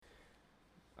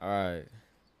All right,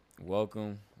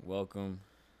 welcome.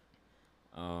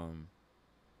 Um,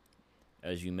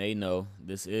 as you may know,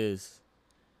 this is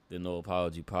the No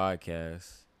Apology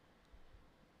podcast.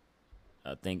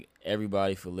 I thank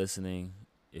everybody for listening.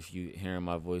 If you hearing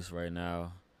my voice right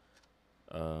now,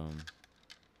 um,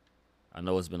 I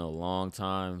know it's been a long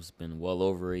time. It's been well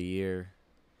over a year,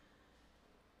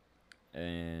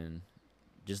 and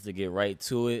just to get right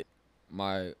to it,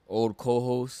 my old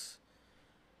co-host,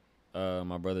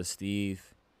 my brother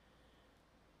Steve.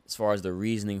 As far as the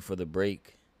reasoning for the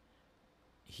break,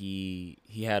 he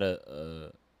had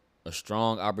a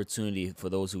strong opportunity. For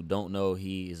those who don't know,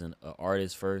 he is a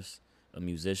artist first, a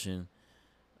musician,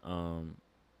 um,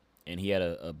 and he had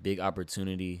a big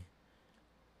opportunity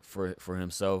for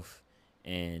himself,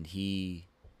 and he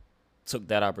took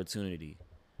that opportunity.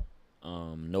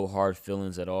 No hard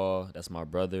feelings at all. That's my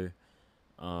brother,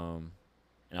 um,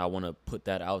 and I want to put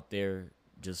that out there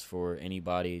just for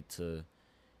anybody to,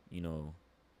 you know,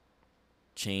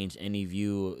 change any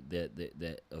view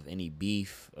that of any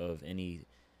beef of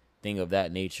anything of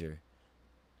that nature.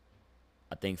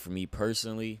 I think for me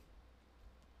personally,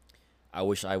 I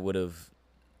wish I would have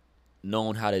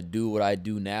known how to do what I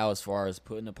do now as far as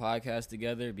putting the podcast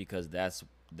together, because that's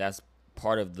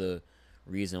part of the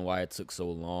reason why it took so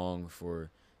long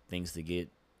for things to get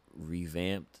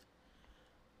revamped.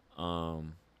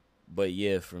 Um but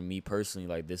yeah, for me personally,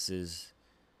 like, this is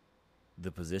the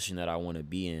position that I want to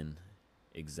be in.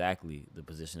 Exactly the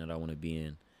position that I want to be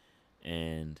in.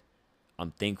 And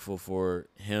I'm thankful for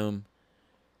him.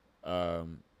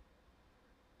 Um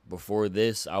Before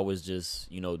this, I was just,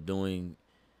 doing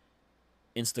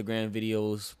Instagram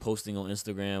videos, posting on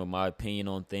Instagram my opinion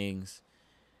on things,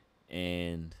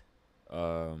 and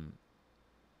um,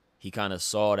 he kind of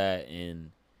saw that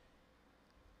and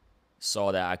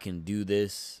saw that I can do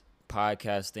this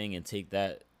podcast thing and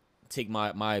take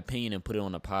my opinion and put it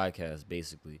on a podcast,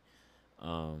 basically.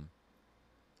 Um,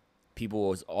 People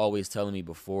was always telling me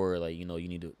before, like, you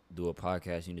need to do a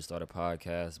podcast, you need to start a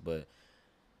podcast, but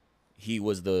he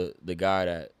was the guy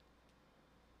that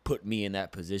put me in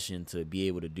that position to be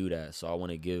able to do that. So I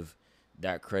want to give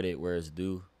that credit where it's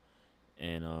due,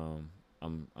 and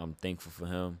I'm thankful for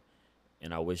him,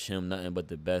 and I wish him nothing but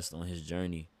the best on his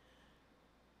journey.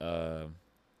 Uh,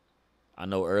 I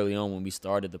know early on when we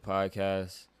started the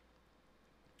podcast,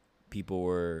 people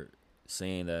were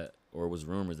saying that, or it was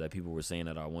rumors that people were saying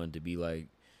that I wanted to be like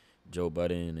Joe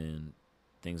Budden and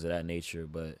things of that nature,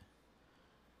 but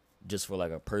just for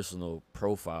like a personal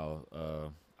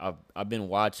profile, I've been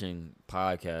watching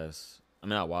podcasts. I'm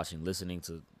not watching, listening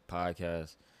to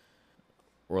podcasts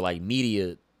or like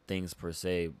media things per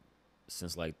se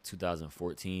since like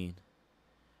 2014.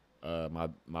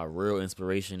 My real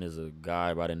inspiration is a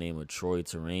guy by the name of Troy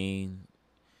Terrain,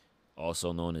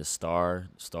 also known as Star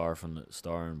from the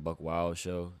Star and Buck Wild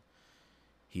show.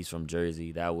 He's from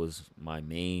Jersey. That was my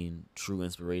main true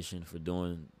inspiration for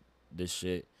doing this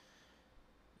shit.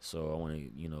 So I want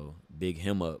to, big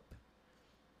him up.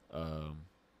 Um,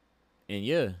 and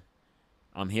yeah,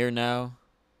 I'm here now.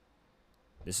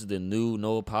 This is the new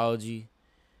No Apology.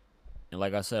 And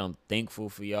like I said, I'm thankful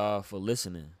for y'all for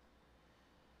listening.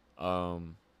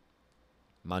 Um,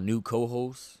 my new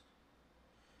co-host.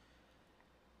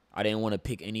 I didn't want to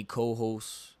pick any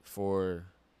co-hosts for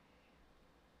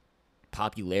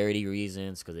popularity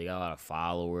reasons because they got a lot of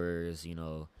followers.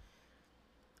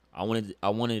 I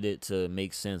wanted it to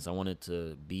make sense. I wanted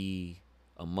to be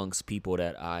amongst people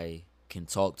that I can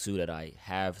talk to, that I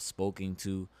have spoken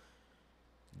to,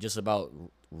 just about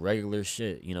regular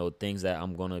shit. Things that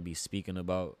I'm gonna be speaking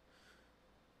about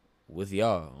with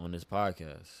y'all on this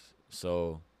podcast.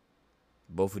 So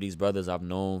both of these brothers I've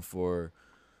known for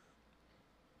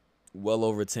well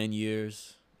over 10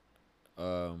 years.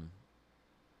 Um,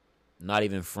 Not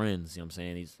even friends. You know what I'm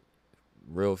saying? He's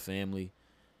real family.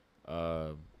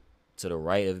 Uh, to the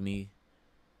right of me,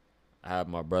 I have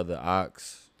my brother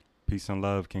Ox, Peace and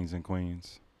love, kings and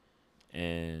queens.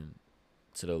 and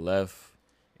to the left,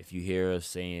 if you hear us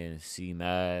saying C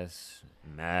Mass,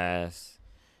 you know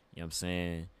what I'm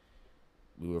saying?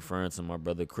 We referring to my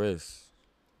brother Chris.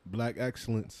 Black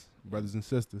excellence, brothers and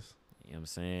sisters. You know what I'm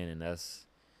saying? And that's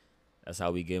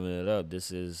how we giving it up.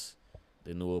 This is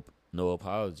the no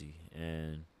apology.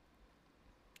 And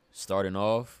starting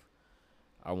off,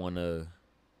 I want to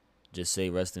just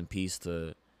say rest in peace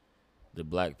to the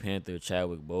Black Panther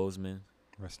Chadwick Boseman.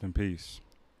 Rest in peace.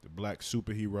 The black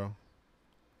superhero.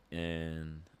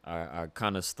 And I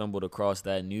kind of stumbled across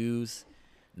that news,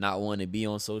 not wanting to be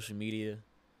on social media,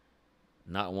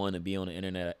 not wanting to be on the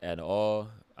internet at all.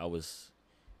 I was,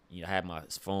 I had my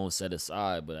phone set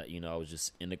aside, but I was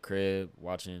just in the crib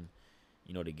watching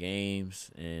the games,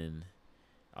 and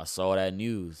I saw that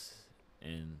news,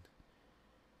 and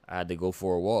I had to go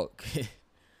for a walk.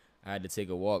 I had to take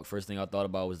a walk. First thing I thought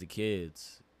about was the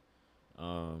kids.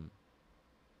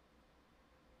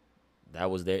 That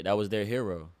was their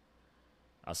hero.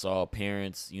 I saw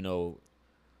parents,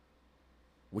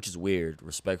 which is weird,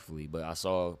 respectfully, but I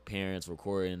saw parents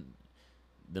recording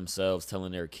themselves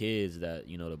telling their kids that,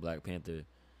 the Black Panther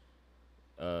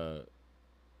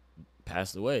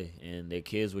passed away, and their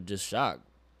kids were just shocked.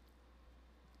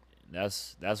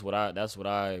 That's what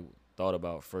I thought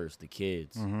about first, the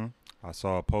kids. Mm-hmm. I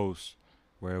saw a post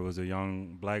where it was a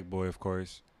young black boy, of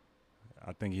course.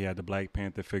 I think he had the Black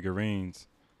Panther figurines,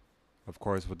 of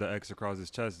course, with the X across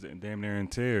his chest, damn near in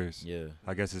tears. Yeah.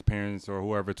 I guess his parents or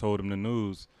whoever told him the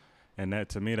news. And that,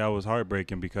 to me, that was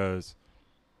heartbreaking because,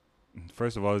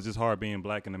 first of all, it's just hard being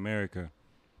black in America.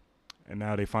 And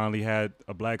now they finally had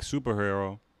a black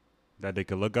superhero that they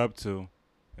could look up to,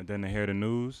 and then they hear the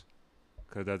news.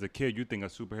 Because as a kid, you think a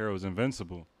superhero is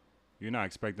invincible. You're not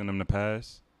expecting them to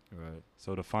pass. Right.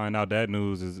 So to find out that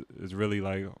news is really,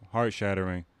 like,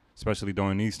 heart-shattering, especially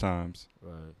during these times.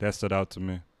 Right. That stood out to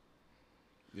me.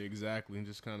 Yeah, exactly. And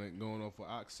just kind of going off what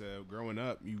Ox said, growing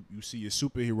up, you see your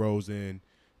superheroes and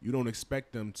you don't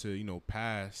expect them to,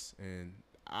 pass. And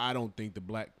I don't think the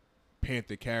Black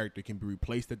Panther character can be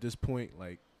replaced at this point.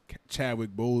 Like,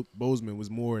 Chadwick Boseman was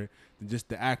more than just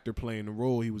the actor playing the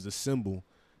role. He was a symbol.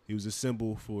 He was a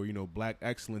symbol for, black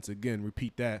excellence. Again,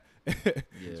 repeat that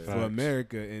for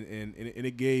America. And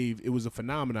it was a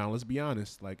phenomenon. Let's be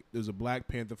honest. Like, there was a Black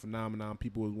Panther phenomenon.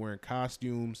 People was wearing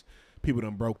costumes. People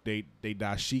done broke they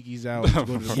dashikis out. To go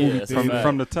to the movie theater.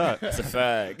 From the top. That's a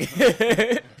fact.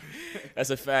 That's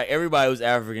a fact. Everybody was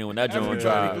African when that joint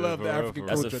dropped. Loved the African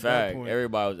That's culture a at that fact. point.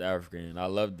 Everybody was African, and I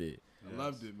loved it. I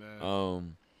loved it,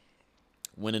 man.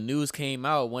 When the news came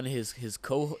out, one of his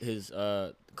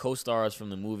co-stars from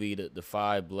the movie the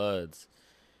Five Bloods.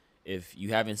 If you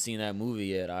haven't seen that movie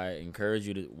yet, I encourage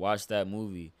you to watch that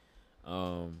movie.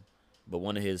 But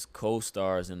one of his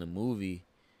co-stars in the movie,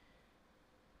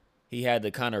 he had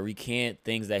to kind of recant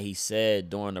things that he said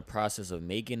during the process of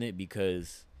making it,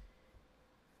 because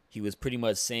he was pretty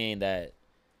much saying that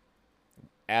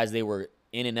as they were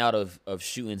in and out of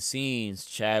shooting scenes,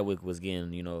 Chadwick was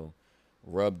getting,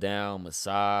 rubbed down,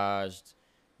 massaged.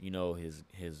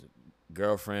 His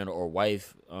girlfriend or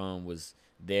wife was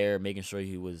there making sure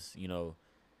he was,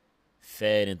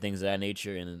 fed and things of that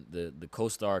nature. And the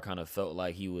co-star kind of felt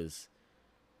like he was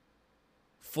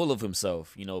full of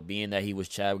himself, being that he was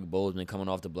Chadwick Boseman coming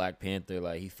off the Black Panther.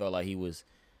 Like, he felt like he was,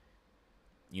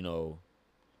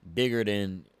 bigger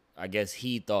than I guess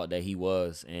he thought that he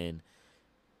was. And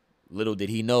little did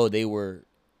he know they were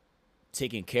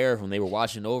taking care of him. They were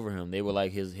watching over him. They were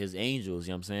like his angels,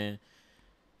 you know what I'm saying?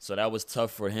 So that was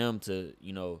tough for him to,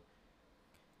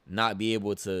 not be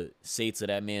able to say to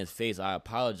that man's face, I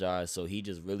apologize. So he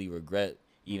just really regret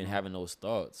even having those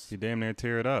thoughts. He damn near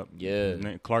teared up. Yeah. His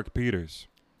name, Clark Peters.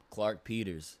 Clark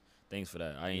Peters. Thanks for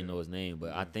that. I didn't know his name,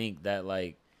 but I think that,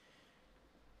 like,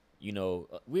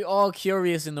 we all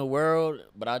curious in the world,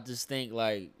 but I just think,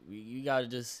 like, you gotta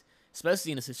just,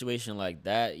 especially in a situation like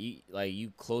that,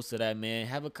 you close to that man,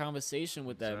 have a conversation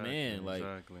with that man. Like,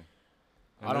 exactly.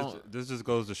 This just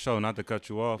goes to show, not to cut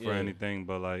you off or anything,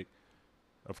 but, like,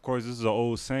 of course, this is an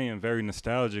old saying, very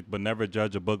nostalgic, but never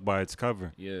judge a book by its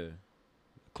cover. Yeah.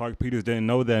 Clark Peters didn't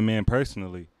know that man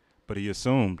personally, but he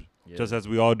assumed, just as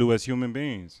we all do as human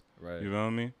beings. Right. You know what I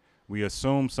mean? We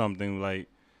assume something, like,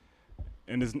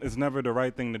 and it's never the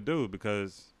right thing to do,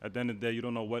 because at the end of the day, you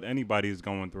don't know what anybody is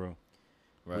going through.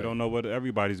 Right. We don't know what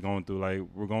everybody's going through. Like,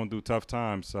 we're going through tough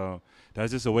times, so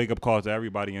that's just a wake-up call to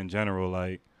everybody in general.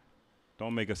 Like,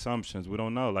 don't make assumptions. We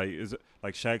don't know. Like,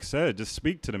 like Shaq said, just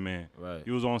speak to the man. Right.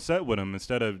 You was on set with him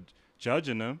instead of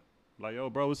judging him. Like, yo,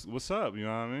 bro, what's up? You know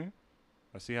what I mean?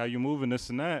 I see how you moving, this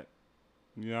and that.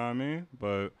 You know what I mean?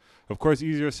 But, of course,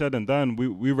 easier said than done.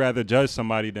 We rather judge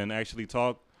somebody than actually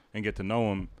talk and get to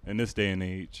know him in this day and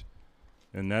age.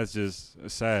 And that's just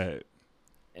sad.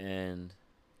 And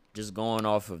just going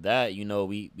off of that,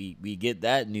 we get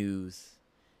that news,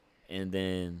 and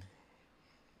then,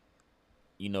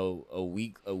 a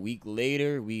week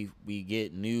later, we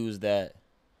get news that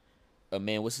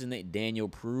what's his name? Daniel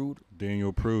Prude.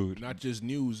 Daniel Prude. Not just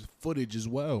news, footage as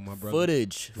well, my brother.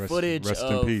 Footage Rest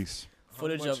in peace.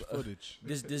 Footage of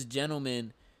this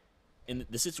gentleman, and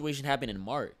the situation happened in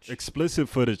March. Explicit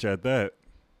footage at that.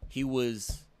 He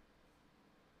was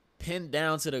pinned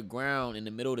down to the ground in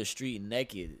the middle of the street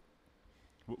naked.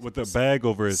 With a bag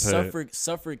over his head.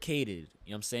 Suffocated.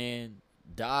 You know what I'm saying?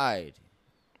 Died.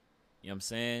 You know what I'm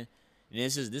saying? And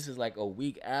this is like a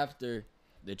week after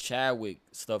the Chadwick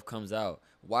stuff comes out,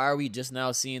 why are we just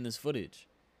now seeing this footage?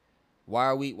 Why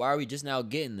are we just now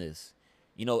getting this?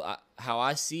 You know, how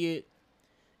I see it,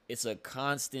 it's a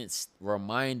constant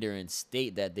reminder and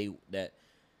state that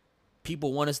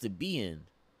people want us to be in.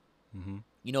 Mm-hmm.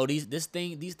 You know, these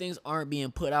things aren't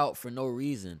being put out for no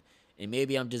reason. And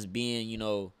maybe I'm just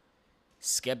being,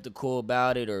 skeptical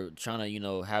about it or trying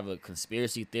to, have a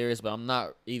conspiracy theorist, but I'm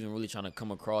not even really trying to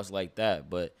come across like that.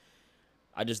 But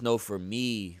I just know for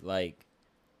me, like,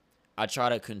 I try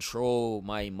to control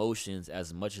my emotions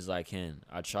as much as I can.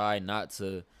 I try not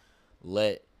to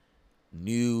let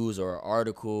news or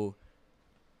article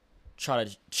try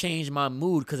to change my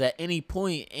mood, because at any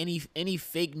point, any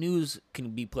fake news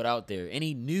can be put out there.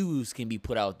 Any news can be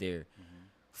put out there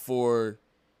for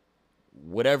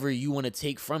whatever you want to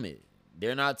take from it.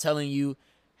 They're not telling you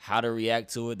how to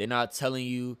react to it. They're not telling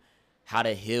you how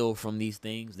to heal from these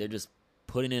things. They're just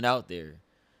putting it out there.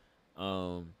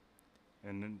 And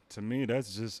then, to me,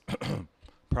 that's just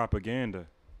propaganda.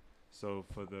 So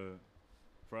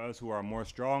for us who are more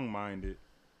strong-minded,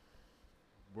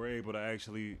 we're able to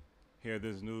actually hear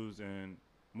this news and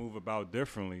move about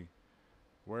differently.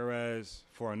 Whereas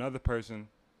for another person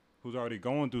who's already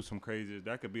going through some crazy,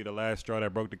 that could be the last straw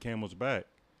that broke the camel's back.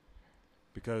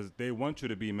 Because they want you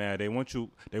to be mad. They want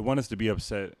us to be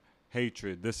upset,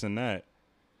 hatred, this and that.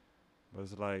 But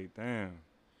it's like, damn,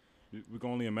 we can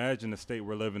only imagine the state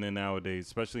we're living in nowadays,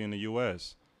 especially in the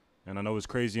U.S. And I know it's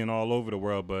crazy and all over the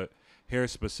world, but here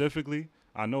specifically,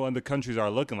 I know other countries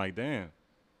are looking like, damn,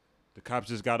 the cops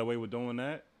just got away with doing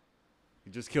that.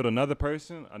 He just killed another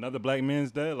person. Another black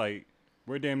man's dead. Like,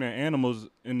 we're damn near animals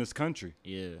in this country.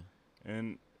 Yeah.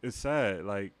 And it's sad.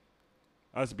 Like,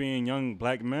 us being young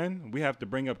black men, we have to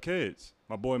bring up kids.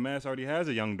 My boy Mass already has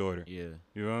a young daughter. Yeah.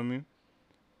 You know what I mean?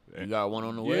 You got one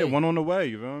on the way. Yeah, one on the way.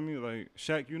 You know what I mean? Like,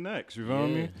 Shaq, you next. You know what I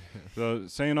mean? So,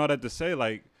 saying all that to say,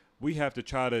 like, we have to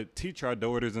try to teach our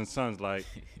daughters and sons, like,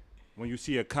 when you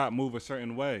see a cop move a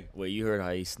certain way. Wait, you heard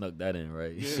how he snuck that in,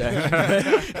 right?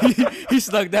 Yeah. he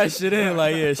snuck that shit in.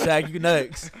 Like, yeah, Shaq, you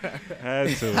next.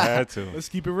 Had to. Let's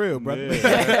keep it real, brother.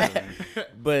 Yeah,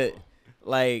 but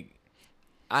like,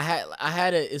 I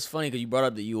had a. It's funny because you brought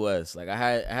up the U.S. Like, I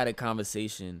had a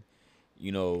conversation,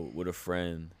 with a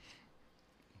friend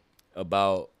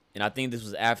about, and I think this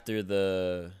was after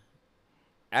the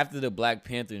Black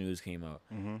Panther news came out.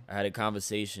 Mm-hmm. I had a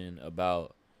conversation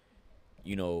about,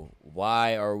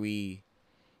 why are we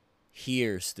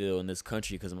here still in this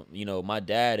country? Because my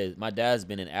dad's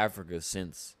been in Africa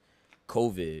since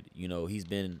COVID. He's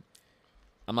been,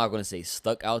 I'm not gonna say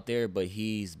stuck out there, but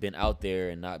he's been out there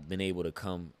and not been able to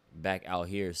come back out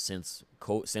here since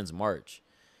March.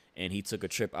 And he took a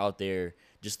trip out there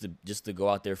just to go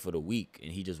out there for the week,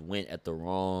 and he just went at the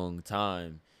wrong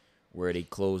time where they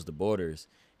closed the borders.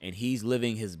 And he's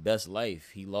living his best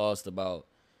life. He lost about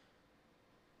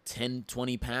 10,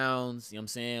 20 pounds, you know what I'm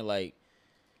saying? Like,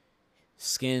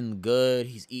 skin good.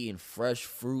 He's eating fresh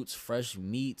fruits, fresh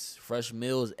meats, fresh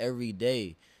meals every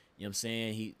day. You know what I'm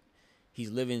saying? He's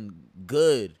living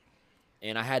good.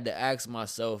 And I had to ask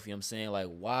myself, you know what I'm saying, like,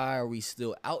 why are we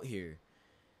still out here?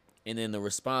 And then the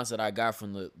response that I got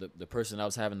from the person I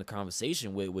was having the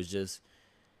conversation with was just,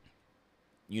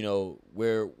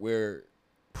 we're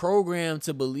programmed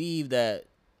to believe that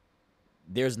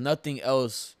there's nothing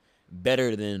else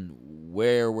better than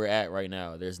where we're at right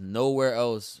now. There's nowhere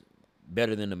else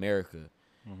better than America.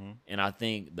 Mm-hmm. And I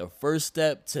think the first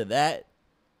step to that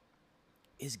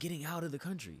is getting out of the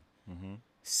country. Mm-hmm.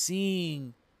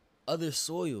 Seeing other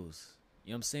soils. You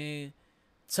know what I'm saying?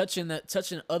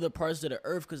 Touching other parts of the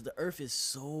earth, because the earth is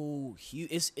so huge.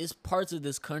 It's parts of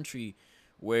this country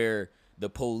where the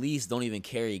police don't even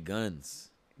carry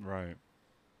guns. Right.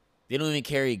 They don't even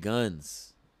carry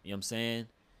guns. You know what I'm saying?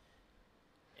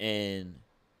 And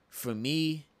for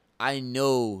me, I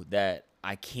know that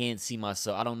I can't see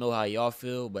myself. I don't know how y'all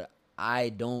feel, but I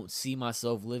don't see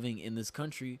myself living in this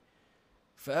country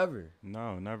forever.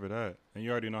 No, never that. And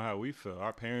you already know how we feel.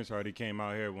 Our parents already came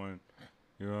out here when,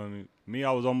 you know what I mean? Me,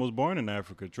 I was almost born in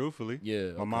Africa, truthfully.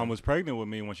 Yeah. My mom was pregnant with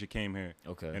me when she came here.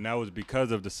 Okay. And that was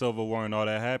because of the Civil War and all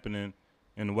that happening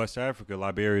in West Africa,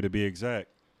 Liberia to be exact.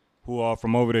 Who all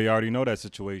from over there, you already know that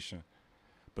situation.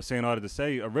 But saying all that to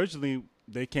say, originally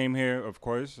they came here, of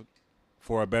course,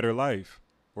 for a better life,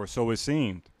 or so it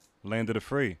seemed, land of the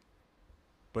free.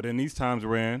 But in these times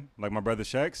we're in, like my brother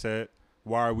Shaq said,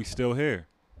 why are we still here?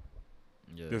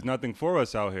 Yeah. There's nothing for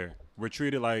us out here. We're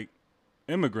treated like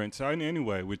immigrants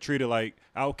anyway. We're treated like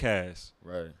outcasts.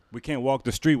 Right. We can't walk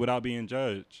the street without being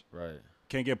judged. Right.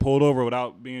 Can't get pulled over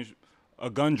without being a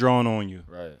gun drawn on you.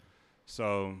 Right.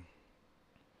 So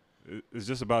it's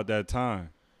just about that time.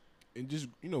 and just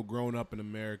growing up in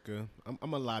America,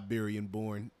 I'm a Liberian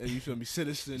born, and you feel me,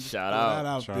 citizen. Shout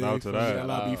out. Shout out to that.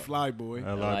 LIB fly boy.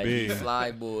 LIB.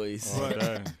 Fly boys.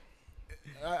 Okay.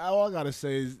 All I gotta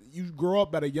say is, you grow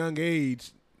up at a young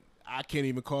age. I can't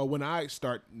even call when I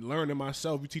start learning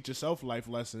myself. You teach yourself life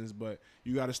lessons, but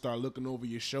you got to start looking over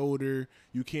your shoulder.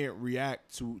 You can't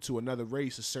react to another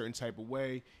race a certain type of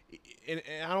way. And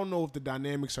I don't know if the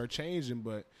dynamics are changing,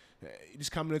 but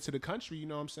just coming into the country, you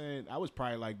know what I'm saying? I was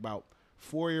probably like about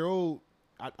 4-year-old.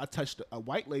 I touched a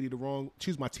white lady she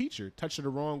was my teacher, touched her the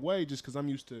wrong way just because I'm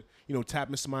used to,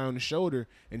 tapping somebody on the shoulder.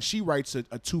 And she writes a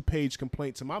 2-page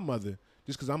complaint to my mother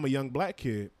just because I'm a young black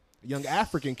kid. A young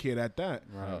African kid at that.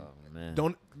 Right. Oh, man.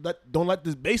 Don't let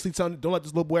this don't let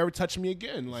this little boy ever touch me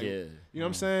again. Like, you know what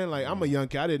I'm saying? Like, I'm a young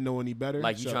kid. I didn't know any better.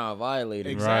 Like, you trying to violate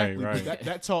him. Exactly. Right. But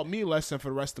that taught me a lesson for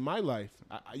the rest of my life.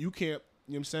 You can't, you know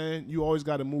what I'm saying? You always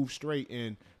got to move straight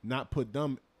and not put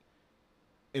them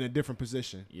in a different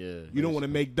position. Yeah. You don't want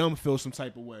to make them feel some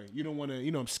type of way. You don't want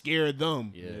to, scare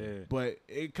them. Yeah. But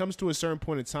it comes to a certain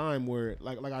point in time where,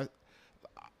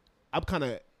 I'm kind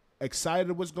of excited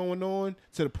of what's going on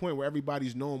to the point where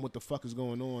everybody's knowing what the fuck is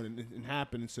going on and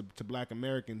happening to black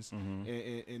Americans.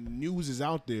 And news is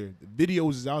out there, the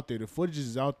videos is out there, the footage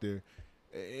is out there.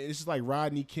 It's just like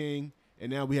Rodney King,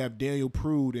 and now we have Daniel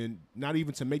Prude, and not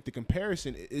even to make the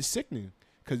comparison, it's sickening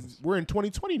because we're in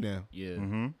 2020 now.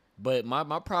 Yeah. But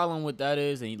my problem with that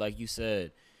is, and like you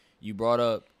said, you brought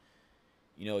up,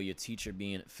 your teacher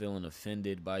feeling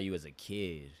offended by you as a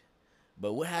kid.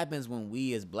 But what happens when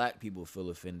we as black people feel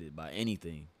offended by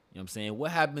anything? You know what I'm saying? What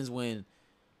happens when,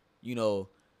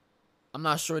 I'm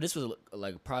not sure. This was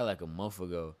probably like a month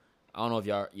ago. I don't know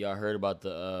if y'all heard about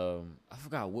the I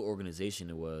forgot what organization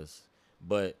it was,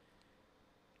 but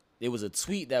it was a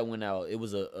tweet that went out. It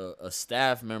was a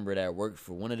staff member that worked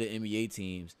for one of the NBA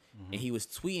teams, and he was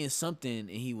tweeting something, and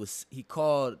he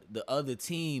called the other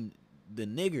team the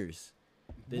niggers.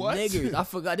 The What? niggers. I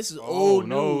forgot. This is Oh, old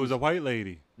no, news. it was a white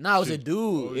lady. Nah, it was a Shit. dude.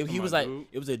 Oh, you He was talking like, about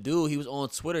it was a dude. He was on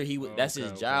Twitter. That's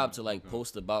his okay, job to okay.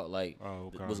 post about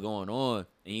what's going on.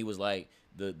 And he was like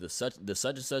the such and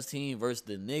such team versus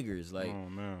the niggers. Like, Oh,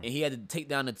 man. and he had to take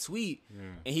down the tweet. Yeah.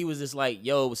 And he was just like,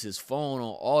 yo, it was his phone on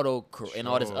auto and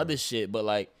all this Sure. other shit. But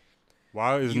like,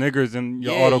 Why is niggers in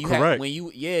your yeah,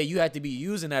 autocorrect? you had to be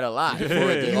using that a lot. For it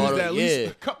to Used auto, that at least yeah.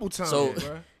 a couple times, So, bro. you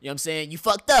know what I'm saying? You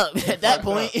fucked up at that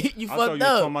point. You I thought fucked you were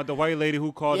talking up. about the white lady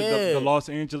who called it Yeah. the Los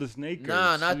Angeles Nakers.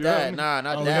 Nah, not You know what I that. mean? Nah,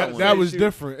 not Oh, that one. that was She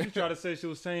different. tried to say she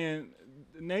was saying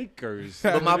Nakers.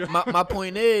 But my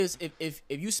point is, if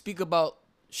you speak about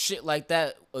shit like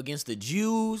that against the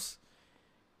Jews,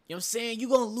 you know what I'm saying? You're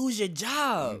going to lose your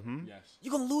job. Yes.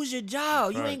 You're going to lose your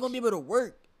job. You ain't Facts. going to be able to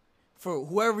work for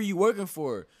whoever you working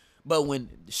for. But when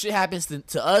shit happens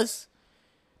to us,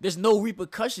 there's no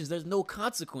repercussions. There's no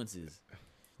consequences.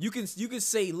 You can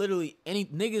say literally any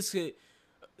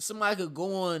somebody could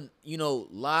go on,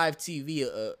 live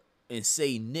TV and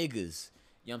say niggas.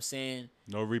 You know what I'm saying?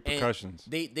 No repercussions.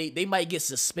 And they might get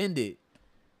suspended.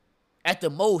 At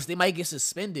the most, they might get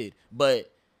suspended,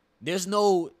 but there's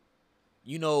no,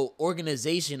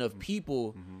 organization of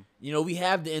people. We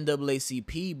have the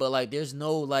NAACP, but like there's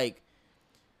no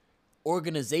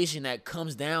organization that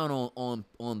comes down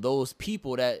on those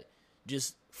people that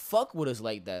just fuck with us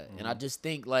like that. And I just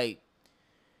think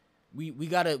we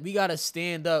gotta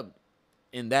stand up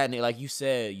in that. Like you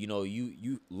said,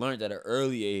 you learned at an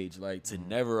early age to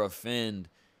never offend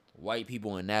white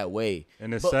people in that way.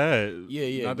 And it's But- sad.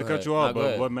 Yeah, Not to go cut ahead. you off, Nah, go but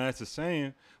ahead. what Matt's is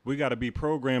saying, we got to be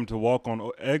programmed to walk on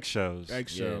eggshells.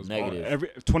 Eggshells. Yeah, negative. Every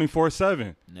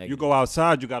 24/7. You Negative. go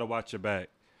outside, you got to watch your back.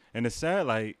 And it's sad,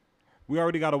 we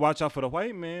already got to watch out for the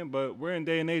white man, but we're in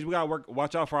day and age, we got to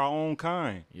watch out for our own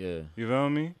kind. Yeah. You feel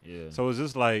me? Yeah. So it's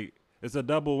just it's a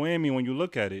double whammy when you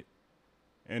look at it.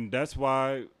 And that's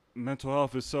why mental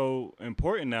health is so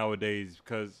important nowadays,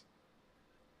 because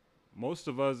most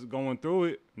of us going through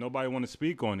it, nobody want to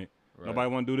speak on it. Right. Nobody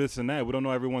want to do this and that. We don't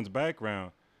know everyone's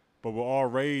background, but we're all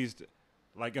raised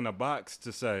in a box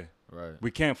to say Right.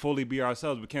 we can't fully be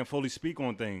ourselves. We can't fully speak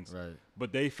on things. Right.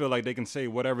 But they feel like they can say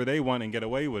whatever they want and get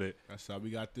away with it. That's how we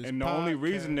got this. And the only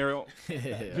reason podcast.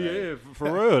 they're yeah,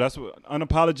 for real, that's what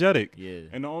unapologetic. Yeah.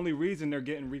 And the only reason they're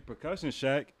getting repercussions,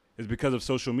 Shaq, is because of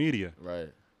social media. Right.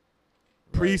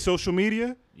 Pre-social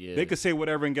media, Yeah. they could say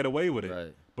whatever and get away with it.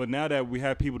 Right. But now that we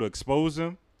have people to expose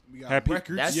them, we got happy-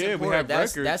 records. That's Yeah, we important. have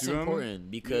That's records, you know what I mean?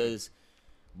 important because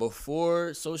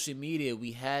before social media,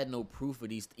 we had no proof of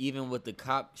these, even with the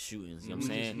cop shootings. You know what I'm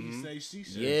saying? He say, she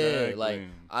said. Yeah, Exactly. like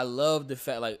I love the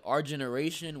fact, like our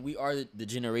generation, we are the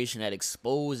generation that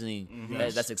exposing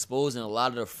Yes. that's exposing a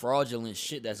lot of the fraudulent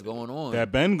shit that's going on.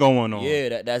 That been going on.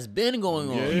 Yeah, that's been going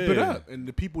on. Yeah. Keep it up, and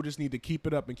the people just need to keep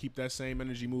it up and keep that same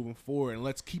energy moving forward. And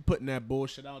let's keep putting that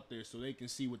bullshit out there so they can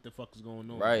see what the fuck is going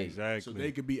on. Right. Exactly. So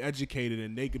they could be educated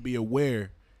and they could be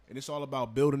aware. And it's all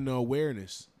about building the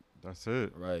awareness. That's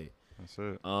it. Right. That's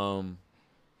it.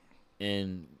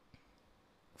 And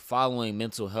following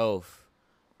mental health,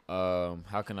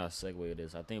 how can I segue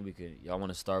this? I think we could. Y'all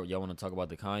want to talk about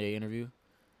the Kanye interview?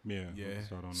 Yeah. Yeah. let's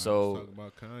start on that. So Let's talk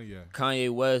about Kanye. Kanye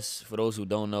West, for those who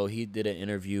don't know, he did an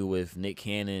interview with Nick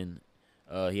Cannon.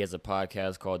 He has a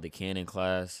podcast called The Cannon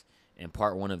Class, and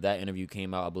part one of that interview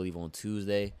came out, I believe, on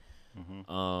Tuesday.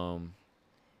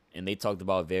 And they talked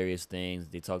about various things.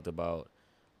 They talked about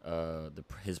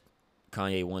his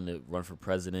Kanye wanting to run for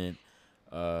president,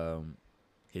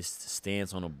 his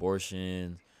stance on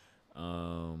abortion,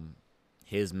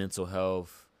 his mental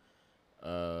health,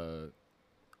 a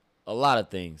lot of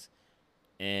things.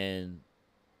 And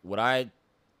what I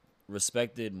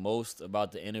respected most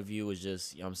about the interview was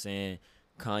just, you know what I'm saying,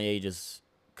 Kanye just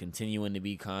continuing to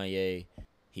be Kanye.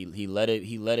 He let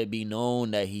it be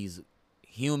known that he's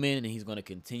human and he's going to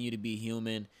continue to be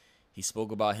human. He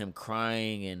spoke about him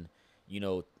crying and, you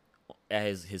know, at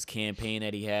his campaign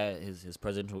that he had, his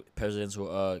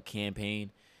presidential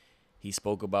campaign. He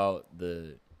spoke about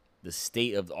the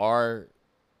state of our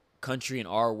country and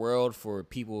our world for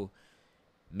people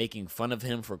making fun of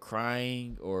him for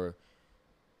crying or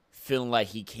feeling like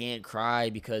he can't cry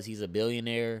because he's a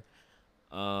billionaire.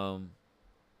 I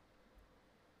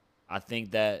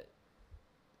think that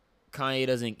Kanye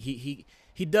doesn't he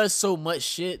does so much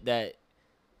shit that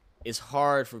it's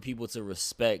hard for people to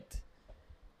respect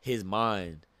his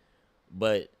mind.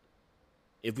 But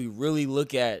if we really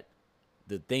look at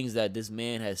the things that this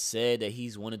man has said that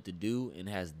he's wanted to do and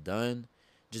has done,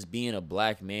 just being a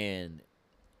black man,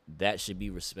 that should be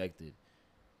respected.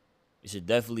 It should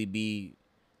definitely be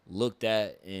looked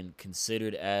at and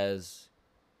considered as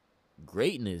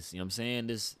greatness. You know what I'm saying?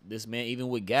 This man, even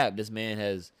with Gap, this man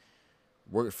has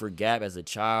worked for Gap as a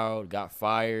child, got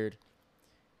fired,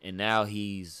 and now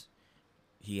he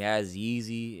has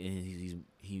Yeezy and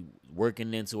he's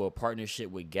working into a partnership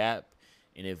with Gap.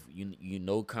 And if you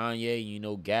know Kanye, you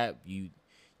know Gap, you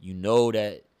know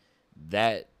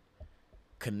that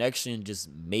connection just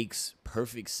makes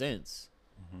perfect sense.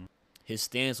 His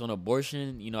stance on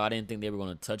abortion, you know, I didn't think they were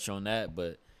going to touch on that,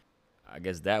 but I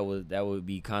guess that would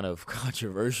be kind of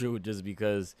controversial just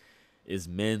because it's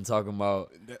men talking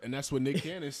about. And that's what Nick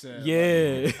Cannon said.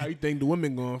 Yeah. Like, how you think the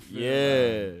women gonna feel?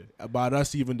 Yeah. About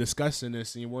us even discussing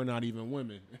this and we're not even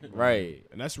women. Right.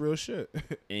 And that's real shit.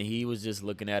 And he was just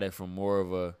looking at it from more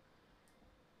of a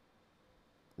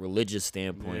religious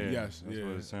standpoint. Yeah, Yes, that's yeah.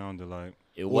 what it sounded like.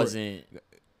 It wasn't.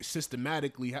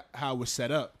 Systematically how it was set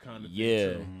up, kind of.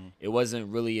 Yeah, thing, it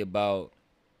wasn't really about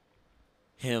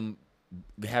him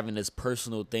having this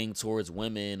personal thing towards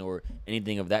women or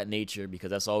anything of that nature,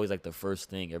 because that's always like the first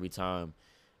thing every time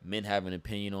men have an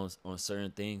opinion on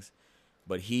certain things.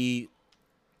 But he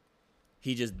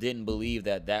just didn't believe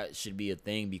that should be a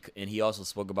thing. And he also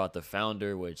spoke about the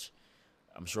founder, which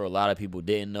I'm sure a lot of people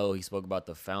didn't know. He spoke about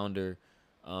the founder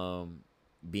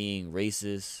being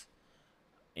racist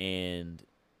and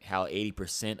how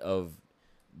 80% of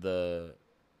the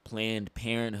Planned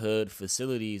Parenthood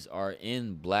facilities are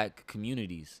in black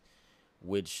communities,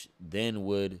 which then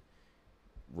would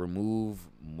remove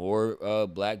more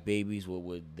black babies, what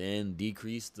would then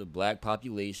decrease the black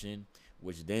population,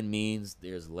 which then means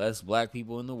there's less black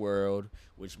people in the world,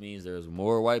 which means there's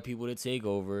more white people to take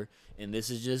over. And this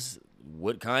is just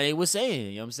what Kanye was saying.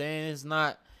 You know what I'm saying? It's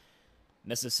not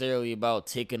necessarily about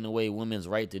taking away women's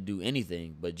right to do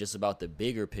anything, but just about the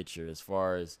bigger picture as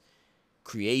far as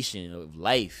creation of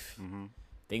life,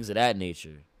 things of that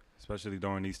nature. Especially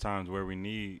during these times where we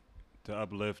need to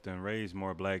uplift and raise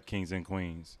more black kings and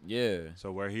queens. Yeah.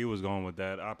 So where he was going with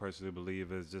that, I personally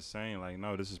believe, is just saying, like,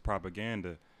 no, this is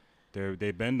propaganda.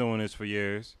 They've been doing this for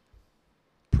years,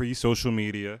 pre-social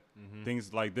media.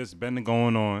 Things like this been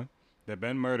going on. They've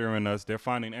been murdering us. They're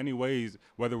finding any ways,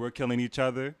 whether we're killing each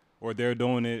other or they're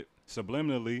doing it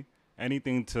subliminally,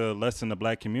 anything to lessen the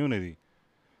black community.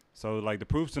 So, like, the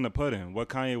proof's in the pudding. What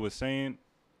Kanye was saying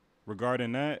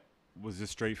regarding that was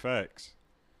just straight facts.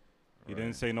 He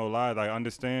didn't say no lie. Like,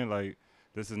 understand, like,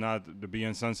 this is not to be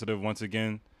insensitive, once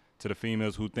again, to the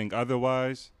females who think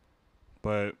otherwise.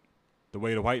 But the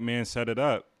way the white man set it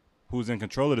up, who's in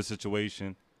control of the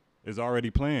situation, is already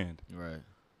planned. Right.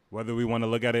 Whether we want to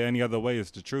look at it any other way,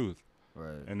 it's the truth.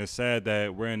 Right. And it's sad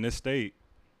that we're in this state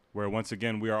where, once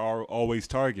again, we are always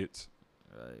targets.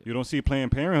 Right. You don't see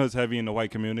Planned Parenthood's heavy in the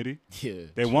white community. Yeah.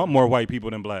 They want more white people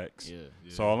than blacks. Yeah.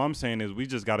 So all I'm saying is we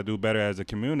just got to do better as a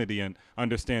community and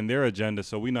understand their agenda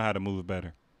so we know how to move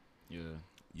better. Yeah.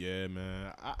 Yeah,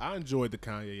 man. I enjoyed the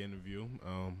Kanye interview.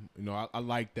 You know, I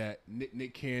like that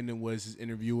Nick Cannon was his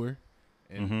interviewer.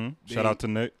 And Shout out to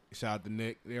Nick. Shout out to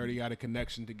Nick. They already got a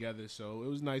connection together, so it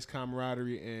was nice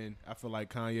camaraderie, and I feel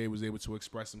like Kanye was able to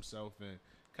express himself and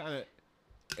kind of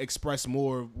express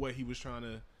more of what he was trying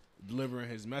to deliver in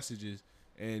his messages.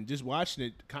 And just watching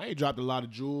it, Kanye dropped a lot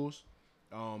of jewels.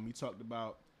 He talked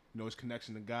about, you know, his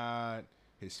connection to God,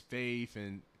 his faith,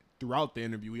 and throughout the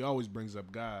interview, he always brings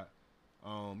up God.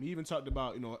 He even talked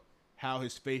about, you know, how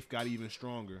his faith got even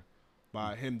stronger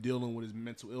by him dealing with his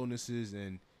mental illnesses,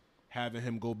 and having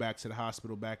him go back to the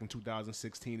hospital back in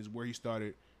 2016 is where he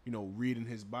started, you know, reading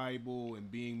his Bible and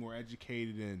being more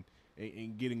educated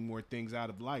and getting more things out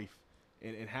of life,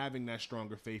 and having that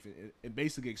stronger faith and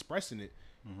basically expressing it.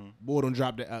 Boy, done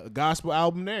dropped a gospel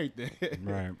album and everything.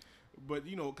 Right. But,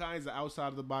 you know, Kanye's an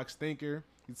outside-of-the-box thinker.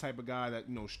 He's the type of guy that,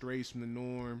 you know, strays from the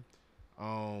norm,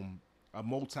 a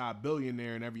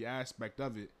multi-billionaire in every aspect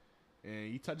of it.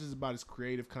 And he touches about his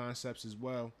creative concepts as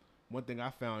well. One thing I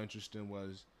found interesting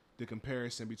was the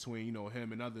comparison between, you know,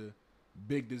 him and other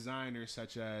big designers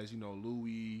such as, you know,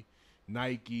 Louis,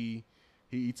 Nike.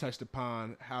 He touched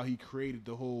upon how he created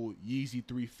the whole Yeezy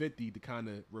 350 to kind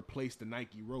of replace the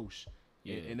Nike Roshe.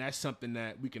 Yeah. And that's something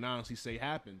that we can honestly say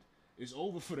happened. It's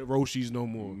over for the Roshis no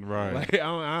more. Right. Like, I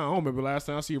don't remember last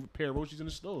time I see a pair of Roshis in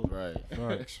the store. Right.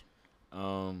 Right.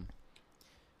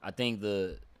 I think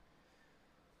the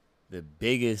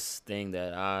biggest thing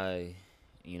that I,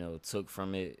 you know, took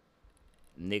from it,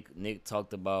 Nick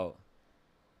talked about.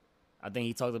 I think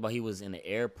he talked about he was in the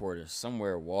airport or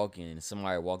somewhere walking, and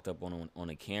somebody walked up on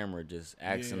a camera just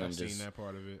asking him just that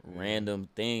part of it. random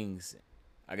things.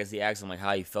 I guess he asked him like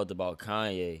how he felt about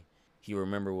Kanye. He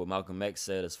remembered what Malcolm X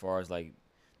said as far as like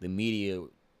the media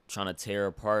trying to tear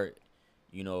apart,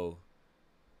 you know,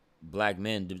 black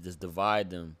men, to just divide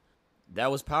them. That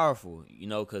was powerful, you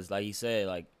know, because like he said,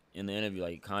 like in the interview,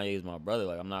 like Kanye is my brother.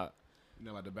 Like I'm not. You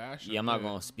know, like the bash. Yeah, I'm not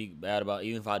gonna speak bad about,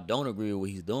 even if I don't agree with what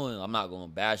he's doing. I'm not gonna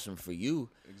bash him for you.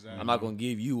 Exactly. I'm not gonna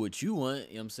give you what you want. You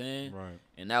know what I'm saying? Right.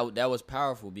 And that was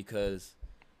powerful because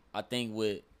I think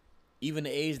with even the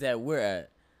age that we're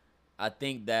at, I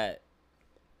think that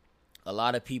a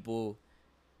lot of people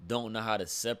don't know how to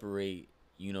separate,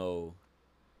 you know,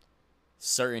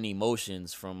 certain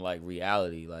emotions from like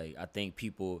reality. Like I think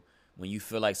people, when you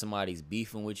feel like somebody's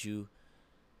beefing with you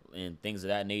and things of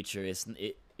that nature,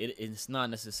 it's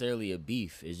not necessarily a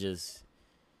beef. It's just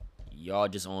y'all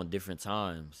just on different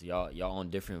times. Y'all on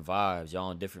different vibes. Y'all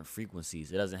on different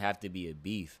frequencies. It doesn't have to be a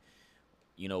beef.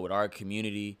 You know, with our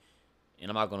community,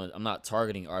 and I'm not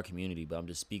targeting our community, but I'm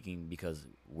just speaking because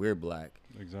we're black.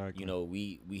 Exactly. You know,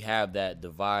 we have that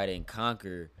divide and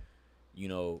conquer, you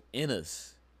know, in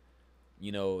us.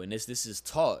 You know, and this is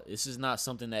taught. This is not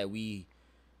something that we,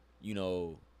 you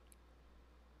know,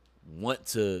 want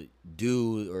to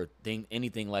do or think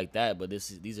anything like that, but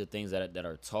these are things that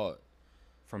are taught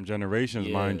from generations,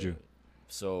 mind you.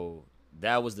 So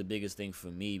that was the biggest thing for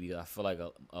me, because I feel like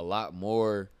a lot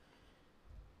more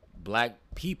black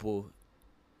people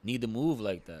need to move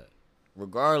like that,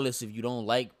 regardless if you don't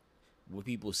like what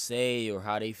people say or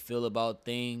how they feel about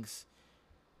things.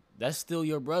 That's still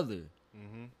your brother. You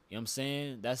know what I'm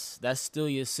saying? That's still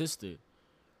your sister.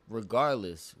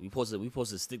 Regardless, we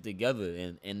supposed to stick together.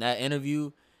 And in that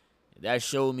interview, that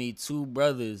showed me two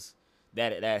brothers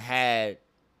that had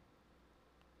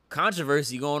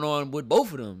controversy going on with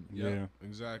both of them. Yeah, exactly.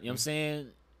 You know what I'm saying?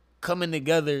 Coming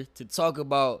together to talk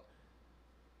about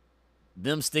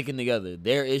them sticking together,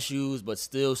 their issues, but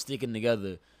still sticking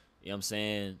together. You know what I'm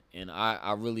saying? And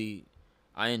I really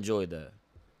enjoyed that.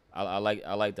 I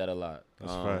like that a lot.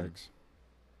 That's facts.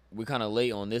 We're kind of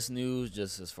late on this news,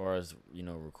 just as far as, you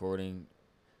know, recording,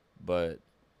 but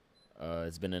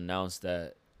it's been announced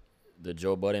that the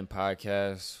Joe Budden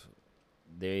podcast,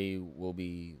 they will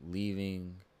be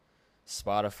leaving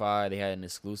Spotify. They had an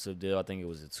exclusive deal. I think it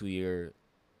was a 2-year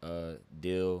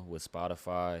deal with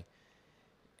Spotify.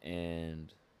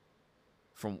 And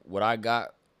from what I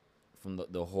got from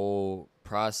the whole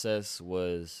process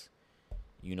was,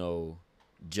 you know,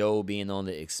 Joe being on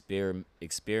the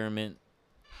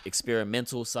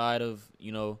experimental side of,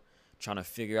 you know, trying to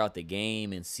figure out the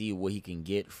game and see what he can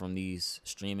get from these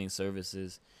streaming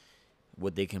services,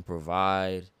 what they can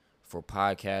provide for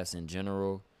podcasts in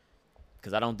general.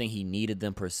 Because I don't think he needed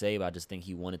them per se, but I just think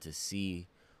he wanted to see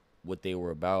what they were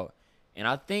about. And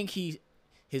I think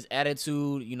his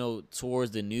attitude,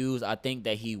 towards the news, I think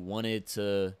that he wanted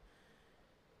to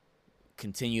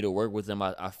continue to work with them.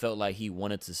 I felt like he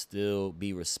wanted to still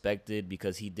be respected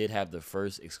because he did have the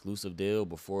first exclusive deal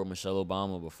before Michelle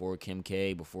Obama, before Kim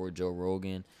K, before Joe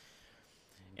Rogan.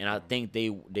 And I think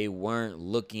they weren't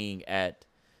looking at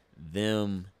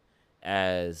them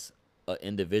as an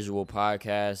individual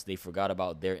podcast. They forgot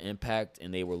about their impact,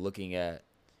 and they were looking at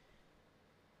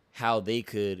how they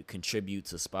could contribute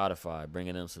to Spotify,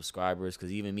 bringing them subscribers.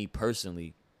 Because even me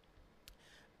personally,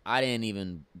 I didn't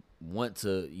even want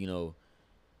to,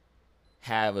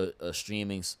 have a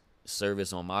streaming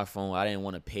service on my phone. I didn't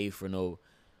want to pay for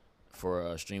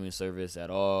a streaming service at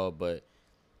all. But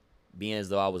being as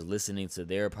though I was listening to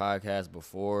their podcast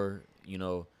before,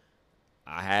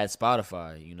 I had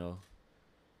Spotify.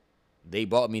 They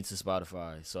brought me to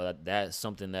Spotify, so that's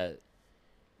something that,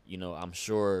 I'm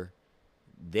sure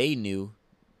they knew.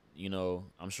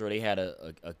 I'm sure they had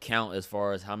a count as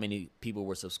far as how many people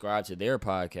were subscribed to their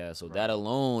podcast. So that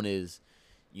alone is,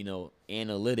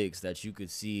 analytics that you could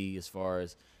see as far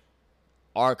as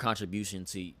our contribution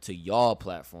to y'all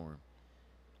platform.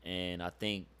 And I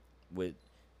think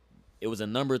it was a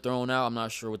number thrown out. I'm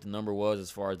not sure what the number was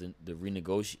as far as the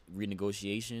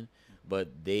renegotiation, but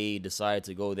they decided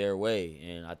to go their way.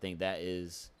 And I think that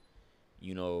is,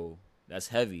 that's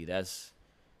heavy. That's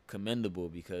commendable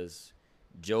because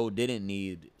Joe didn't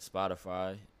need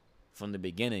Spotify from the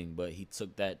beginning, but he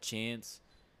took that chance.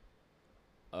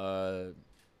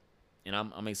 And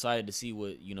I'm excited to see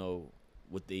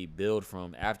what they build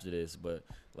from after this. But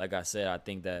like I said, I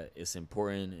think that it's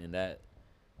important, and that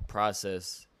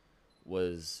process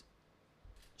was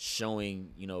showing,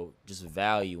 just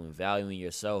value and valuing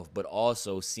yourself, but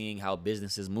also seeing how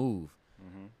businesses move.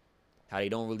 Mm-hmm. How they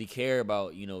don't really care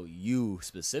about, you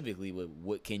specifically, but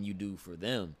what can you do for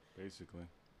them? Basically.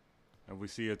 And we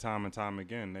see it time and time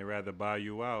again. They rather buy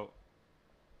you out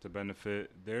to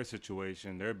benefit their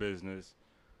situation, their business,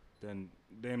 than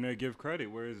damn near give credit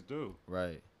where it's due.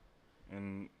 Right.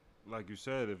 And like you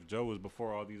said, if Joe was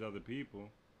before all these other people,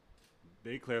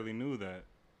 they clearly knew that.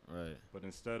 Right. But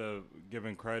instead of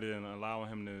giving credit and allowing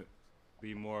him to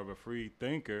be more of a free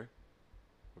thinker,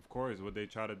 of course, what they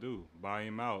try to do, buy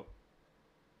him out.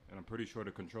 And I'm pretty sure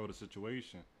to control the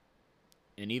situation.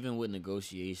 And even with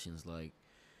negotiations, like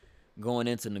going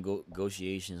into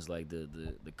negotiations, like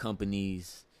the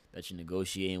companies that you're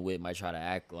negotiating with might try to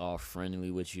act all friendly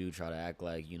with you, try to act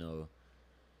like,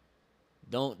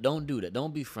 don't do that.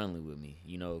 Don't be friendly with me,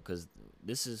 because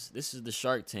this is the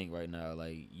Shark Tank right now.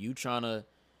 Like, you trying to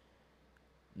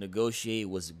negotiate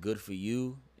what's good for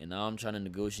you, and now I'm trying to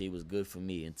negotiate what's good for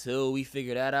me. Until we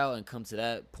figure that out and come to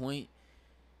that point,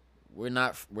 we're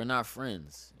not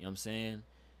friends. You know what I'm saying?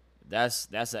 That's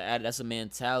a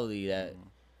mentality that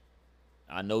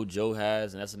I know Joe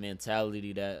has, and that's a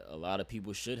mentality that a lot of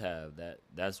people should have.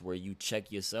 That's where you check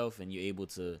yourself and you're able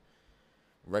to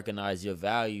recognize your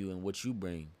value and what you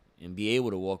bring and be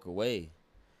able to walk away.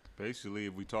 Basically,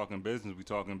 if we talking business, we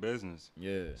talking business.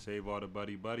 Yeah. Save all the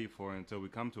buddy for it until we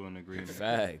come to an agreement.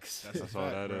 Facts. That's all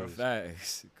that is.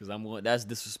 Facts. Because that's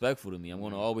disrespectful to me. I'm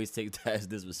going to always take that as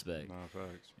disrespect. Nah, facts. You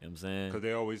know what I'm saying? Because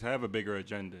they always have a bigger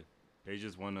agenda. They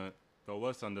just want to throw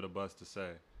us under the bus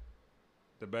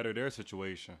to better their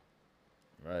situation.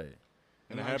 Right.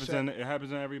 And it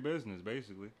happens in every business,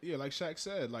 basically. Yeah, like Shaq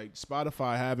said, like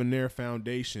Spotify having their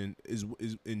foundation is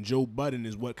and Joe Budden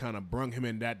is what kind of brung him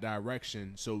in that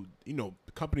direction. So,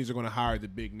 companies are going to hire the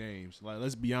big names. Like,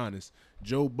 let's be honest.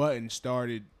 Joe Budden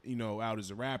started, out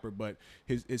as a rapper, but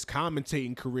his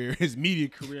commentating career, his media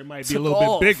career might be a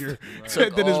little bit bigger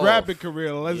than his rapping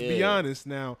career. Let's be honest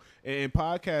now. And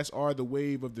podcasts are the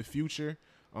wave of the future.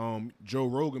 Joe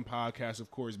Rogan podcast, of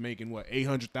course, making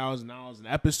 $800,000 an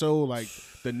episode. Like,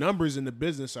 the numbers in the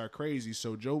business are crazy.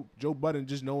 So Joe Budden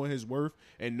just knowing his worth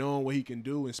and knowing what he can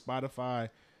do, and Spotify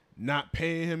not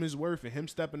paying him his worth and him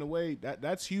stepping away,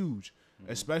 that's huge.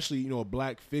 Mm-hmm. Especially, a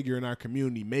black figure in our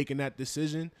community making that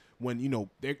decision when,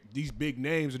 these big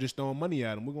names are just throwing money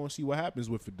at him. We're gonna see what happens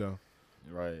with it though.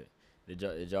 Right.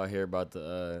 Did y'all hear about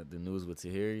the news with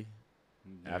Tahiri?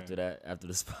 Yeah. After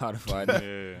the Spotify?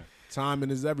 Yeah.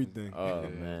 Timing is everything. Oh, yeah,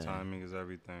 man. Timing is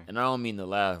everything. And I don't mean to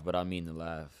laugh, but I mean to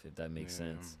laugh, if that makes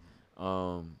sense.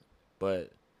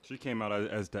 But she came out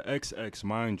as the XX,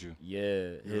 mind you.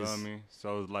 Yeah. You know what I mean?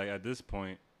 So it's like, at this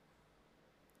point,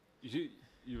 you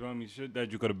know what I mean? Shit that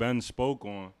you could have been spoke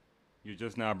on, you're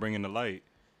just now bringing the light.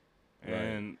 Right.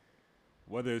 And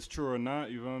whether it's true or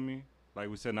not, you know what I mean? Like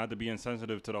we said, not to be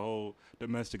insensitive to the whole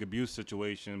domestic abuse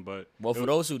situation, but... Well, for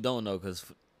those who don't know, because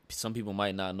some people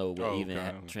might not know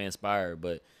what transpired,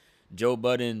 but Joe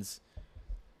Budden's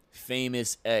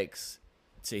famous ex,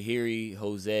 Tahiri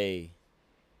Jose,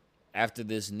 after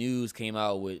this news came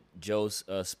out with Joe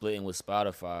splitting with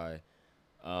Spotify,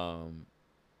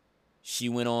 she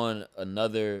went on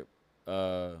another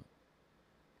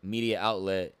media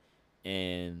outlet,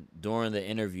 and during the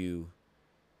interview,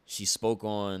 she spoke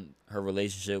on her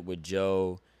relationship with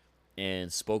Joe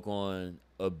and spoke on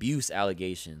abuse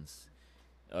allegations.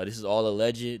 This is all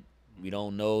alleged. We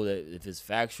don't know that if it's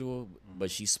factual, but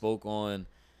she spoke on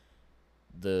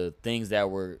the things that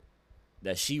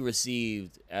she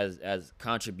received as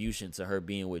contribution to her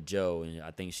being with Joe, and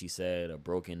I think she said a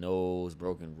broken nose,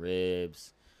 broken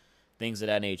ribs, things of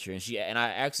that nature. And I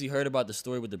actually heard about the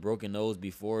story with the broken nose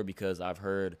before because I've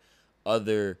heard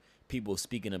other people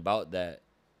speaking about that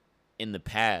in the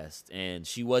past, and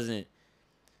she wasn't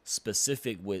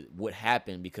specific with what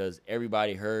happened because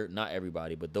everybody heard, not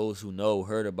everybody, but those who know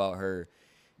heard about her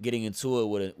getting into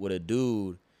it with a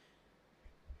dude,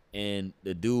 and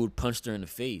the dude punched her in the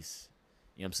face.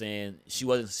 You know what I'm saying?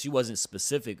 She wasn't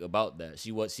specific about that.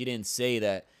 She didn't say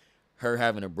that her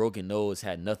having a broken nose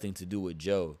had nothing to do with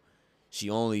Joe. She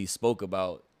only spoke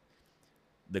about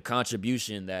the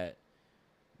contribution that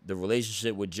the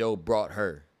relationship with Joe brought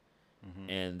her.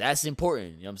 And that's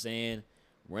important. You know what I'm saying?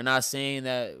 We're not saying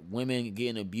that women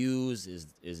getting abused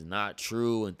is not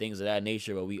true and things of that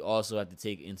nature, but we also have to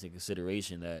take into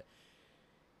consideration that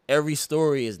every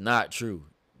story is not true.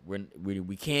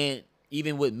 We can't,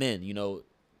 even with men, you know,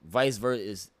 vice versa.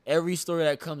 Is every story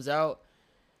that comes out,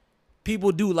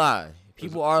 people do lie.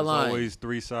 People are lying. There's always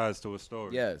three sides to a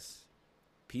story. Yes.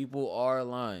 People are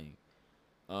lying.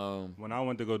 When I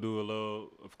went to go do a little,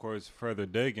 of course, further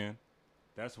digging,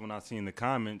 that's when I seen the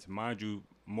comments. Mind you,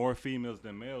 more females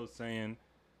than males saying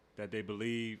that they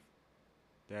believe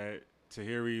that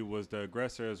Tahiri was the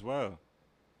aggressor as well.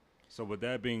 So with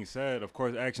that being said, of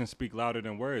course, actions speak louder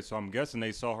than words. So I'm guessing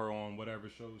they saw her on whatever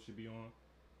show she be on.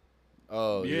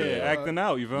 Oh, yeah, acting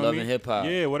out. You feel me? Love and Hip Hop.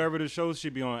 Yeah, whatever the shows she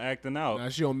be on, acting out. Now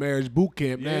she on Marriage Boot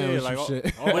Camp now. Yeah, Or like some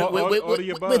shit. all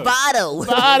the above. With Vado.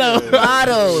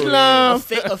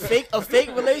 A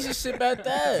fake relationship at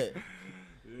that.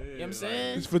 You know what I'm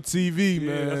saying? It's for TV, Yeah,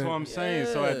 man. that's what I'm saying.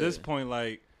 So at this Yeah. point,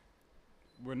 like,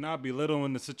 we're not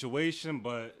belittling the situation,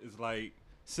 but it's like,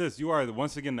 sis, you are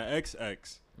once again the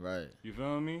XX. Right. You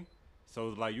feel me? So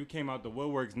like, you came out the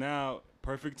woodworks now,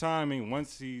 perfect timing.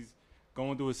 Once he's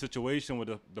going through a situation with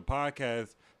the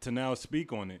podcast to now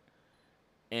speak on it.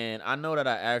 And I know that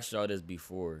I asked y'all this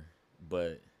before,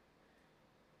 but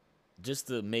just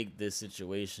to make this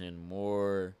situation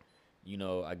more, you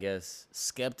know, I guess,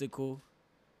 skeptical,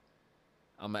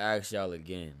 I'm going to ask y'all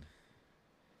again.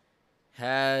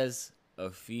 Has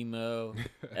a female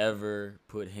ever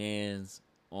put hands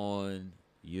on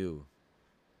you?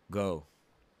 Go.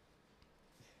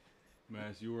 Man,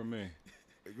 it's you or me.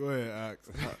 Go ahead, Ox.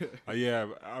 Yeah,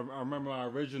 I remember my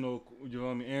original, you know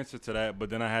what I mean, answer to that, but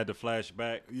then I had to flash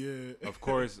back. Yeah. Of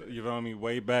course, you know what I mean,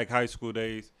 way back high school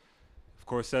days. Of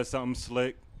course, said something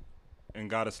slick and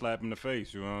got a slap in the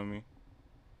face, you know what I mean?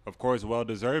 Of course, well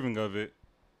deserving of it.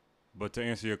 But to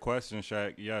answer your question,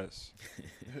 Shaq, yes.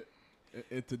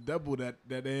 And to double that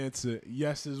answer,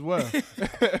 yes as well.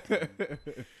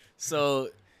 So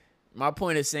my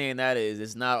point of saying that is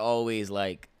it's not always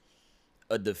like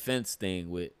a defense thing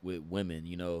with women,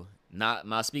 you know.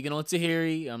 Not speaking on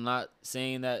Tahiri. I'm not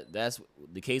saying that that's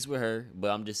the case with her, but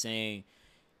I'm just saying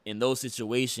in those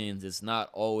situations it's not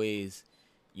always,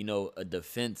 you know, a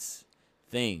defense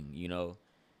thing, you know.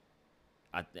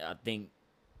 I think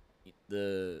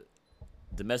the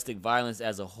domestic violence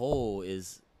as a whole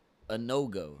is a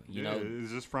no-go, you know.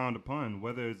 It's just frowned upon,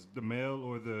 whether it's the male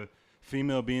or the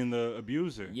female being the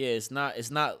abuser. Yeah, it's not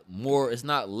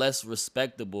less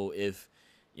respectable if,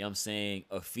 you know what I'm saying,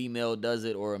 a female does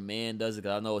it or a man does it,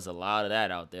 because I know it's a lot of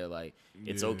that out there. Like,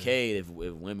 it's okay if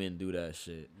women do that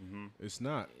shit. Mm-hmm. It's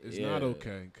not Yeah.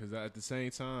 okay, because at the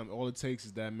same time, all it takes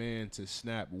is that man to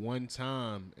snap one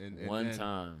time,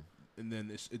 and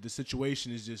then the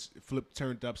situation is just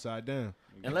turned upside down.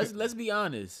 And let's be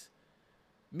honest.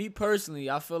 Me personally,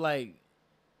 I feel like,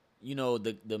 you know,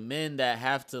 the men that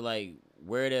have to like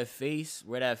wear that face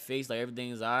like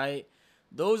everything's alright,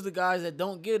 those are the guys that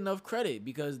don't get enough credit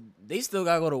because they still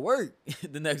gotta go to work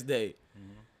the next day.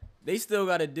 Mm-hmm. They still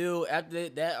gotta deal after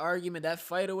that argument, that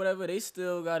fight or whatever. They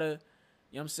still gotta, you know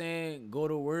what I'm saying, go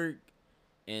to work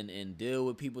and deal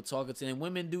with people talking to them.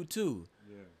 Women do too.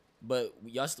 Yeah. But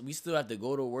we still have to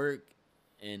go to work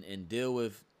and deal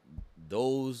with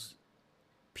those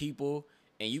people,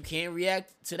 and you can't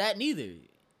react to that neither. You know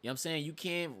what I'm saying? You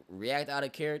can't react out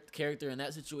of character in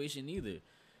that situation either.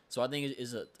 So I think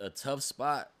it's a tough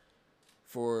spot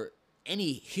for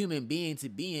any human being to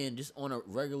be in just on a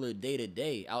regular day to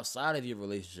day outside of your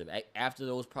relationship. After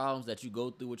those problems that you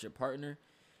go through with your partner,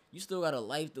 you still got a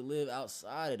life to live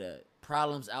outside of that.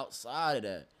 Problems outside of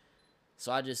that.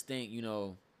 So I just think,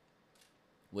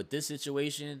 with this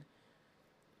situation,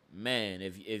 man,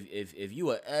 if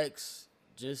you a ex,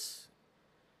 just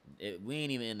we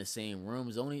ain't even in the same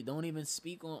rooms. Don't even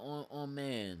speak on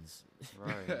mans.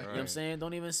 Right. You know what I'm saying?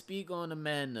 Don't even speak on the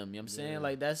man them. You know what I'm saying?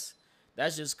 Like that's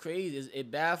just crazy. It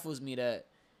baffles me that,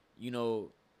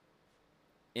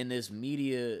 in this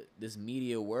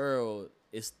media world,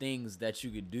 it's things that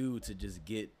you could do to just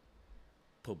get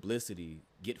publicity,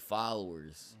 get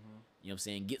followers. You know what I'm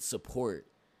saying? Get support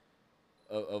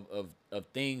of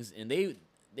things, and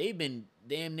they've been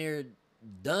damn near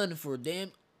done for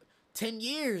 10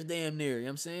 years, damn near. You know what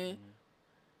I'm saying?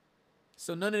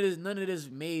 So none of this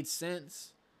made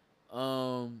sense.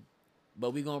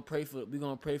 But we gonna pray for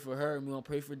her, and we gonna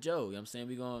pray for Joe. You know what I'm saying?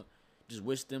 We gonna just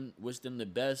wish them the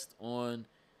best on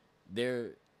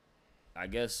their, I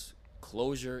guess,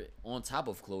 closure on top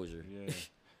of closure. Yeah.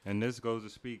 And this goes to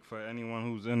speak for anyone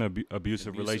who's in an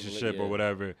abusive relationship or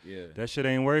whatever. Yeah. That shit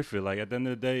ain't worth it. Like, at the end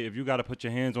of the day, if you got to put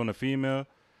your hands on a female,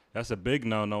 that's a big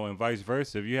no-no, and vice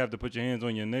versa. If you have to put your hands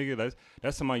on your nigga,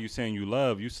 that's somebody you saying you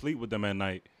love. You sleep with them at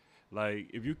night.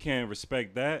 Like, if you can't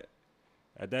respect that,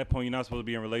 at that point, you're not supposed to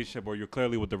be in a relationship, or you're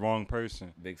clearly with the wrong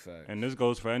person. Big fact. And this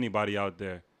goes for anybody out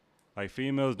there. Like,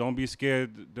 females, don't be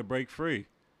scared to break free.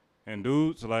 And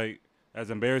dudes, like,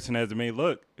 as embarrassing as it may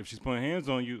look, if she's putting hands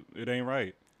on you, it ain't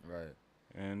right. Right.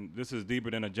 And this is deeper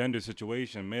than a gender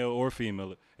situation, male or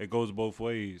female. It goes both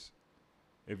ways.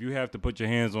 If you have to put your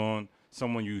hands on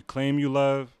someone you claim you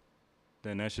love,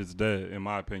 then that shit's dead, in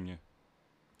my opinion.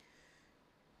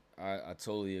 I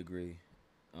totally agree.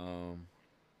 And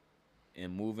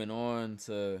moving on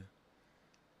to,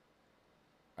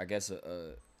 I guess,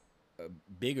 a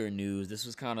bigger news. This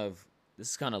is kind of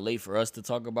late for us to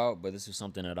talk about, but this is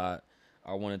something that I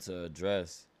wanted to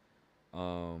address.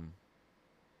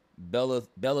 Bella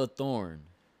Thorne.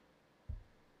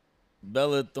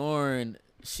 Bella Thorne,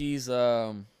 she's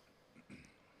an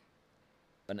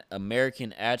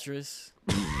American actress.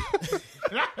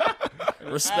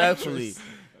 Respectfully.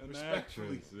 An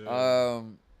actress. Yeah.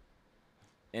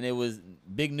 And it was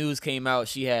big news came out.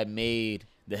 She had made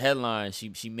the headline.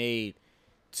 She made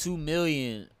 $2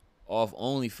 million off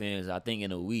OnlyFans, I think,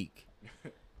 in a week.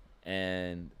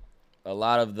 And a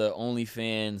lot of the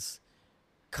OnlyFans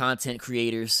content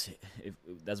creators, if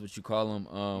that's what you call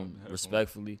them,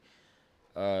 respectfully,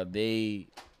 they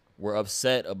were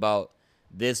upset about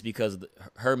this because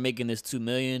her making this $2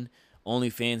 million,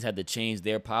 OnlyFans had to change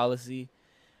their policy,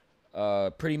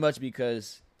 pretty much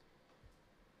because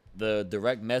the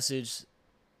direct message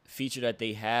feature that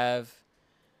they have,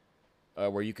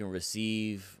 where you can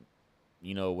receive,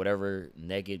 whatever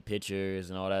naked pictures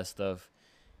and all that stuff.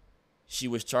 She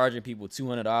was charging people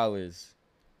 $200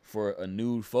 for a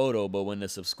nude photo, but when the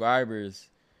subscribers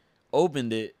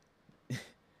opened it,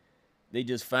 they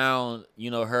just found,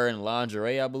 her in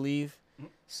lingerie, I believe.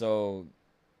 So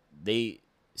they,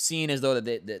 seeing as though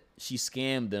that she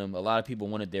scammed them, a lot of people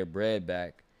wanted their bread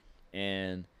back.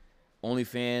 And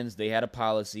OnlyFans, they had a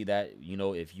policy that,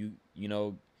 if you,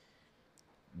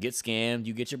 get scammed,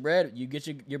 you get your bread,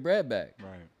 your bread back.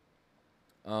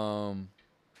 Right.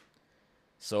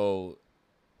 So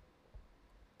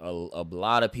a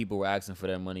lot of people were asking for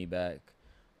their money back.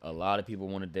 A lot of people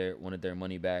wanted their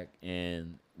money back,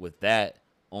 and with that,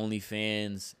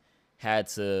 OnlyFans had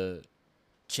to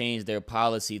change their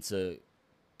policy to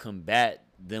combat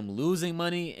them losing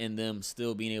money and them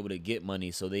still being able to get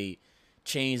money. So they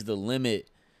changed the limit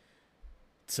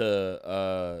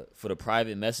to for the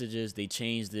private messages. They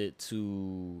changed it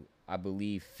to, I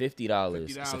believe, $50.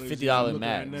 It's a $50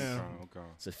 max. Okay.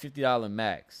 It's a $50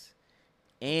 max.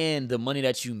 And the money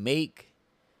that you make,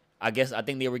 I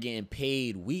think they were getting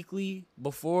paid weekly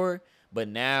before, but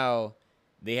now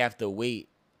they have to wait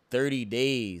 30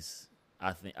 days.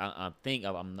 I'm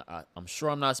sure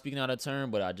I'm not speaking out of turn,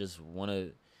 but I just want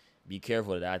to be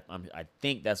careful of that. I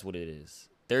think that's what it is.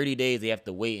 30 days they have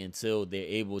to wait until they're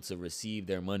able to receive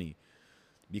their money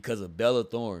because of Bella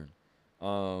Thorne.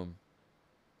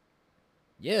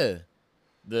 Yeah,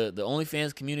 the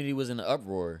OnlyFans community was in an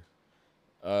uproar.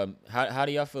 How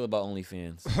do y'all feel about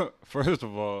OnlyFans? First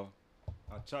of all,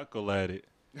 I chuckle at it.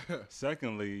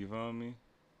 Secondly, you feel me?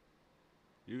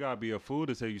 You gotta be a fool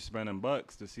to say you spending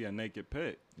bucks to see a naked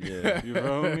pic. Yeah. You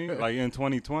feel me? Like in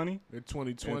 2020? In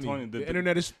 2020. The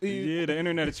internet is the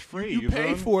internet is free. You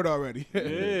paid for it already.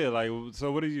 Yeah, like,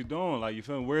 so what are you doing? Like, you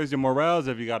feel me? Where's your morals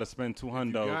if you gotta spend $200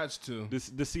 you got to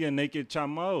to see a naked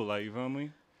chamo? Like, you feel me?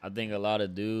 I think a lot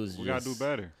of dudes We gotta do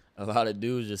better. A lot of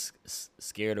dudes just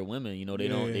scared of women. You know, they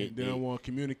don't. They don't want to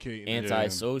communicate.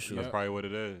 Antisocial. That's probably what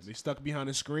it is. They stuck behind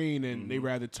the screen and they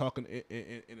rather talk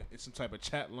in some type of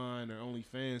chat line or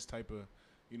OnlyFans type of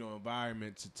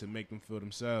environment to make them feel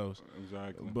themselves.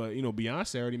 Exactly. But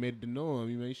Beyonce already made it the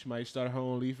norm. She might start her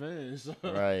own OnlyFans.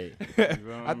 Right.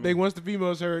 I think once the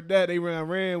females heard that, they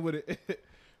ran with it.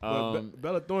 But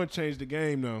Bella Thorne changed the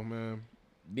game though, man.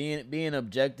 Being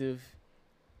objective,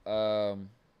 I'm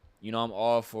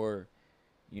all for,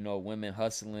 women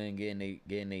hustling,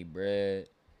 getting they bread,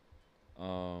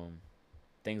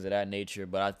 things of that nature.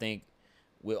 But I think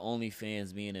with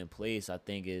OnlyFans being in place, I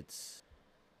think it's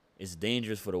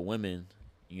dangerous for the women,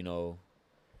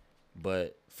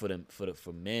 but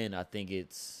for men, I think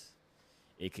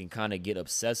it can kind of get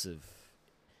obsessive,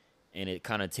 and it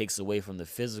kind of takes away from the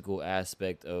physical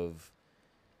aspect of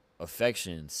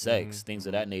affection, sex, things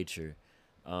of that nature.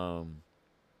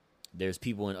 There's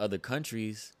people in other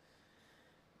countries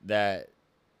that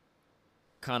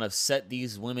kind of set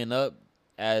these women up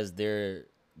as their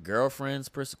girlfriends,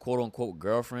 quote unquote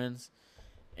girlfriends,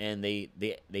 and they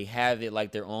have it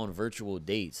like their own virtual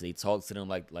dates. They talk to them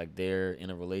like they're in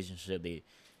a relationship. They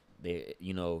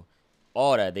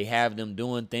all that. They have them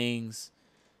doing things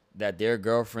that their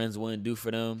girlfriends wouldn't do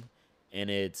for them, and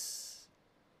it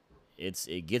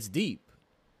gets deep.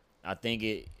 I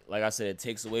think like I said, it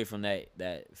takes away from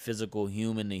that physical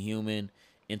human to human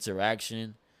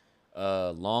interaction.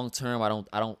 Long term, I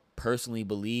don't personally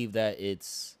believe that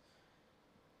it's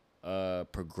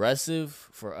progressive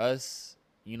for us,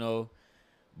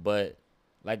 but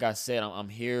like I said, I'm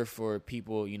here for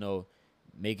people,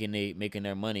 making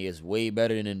their money. It's way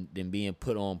better than being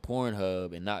put on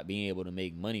Pornhub and not being able to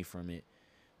make money from it.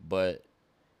 But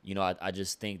I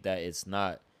just think that it's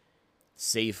not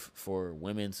safe for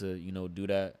women to do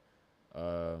that.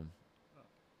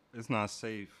 It's not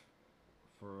safe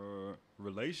for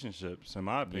relationships, in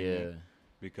my opinion,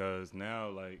 because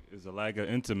now it's a lack of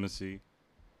intimacy.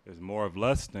 It's more of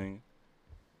lusting.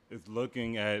 It's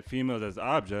looking at females as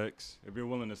objects. If you're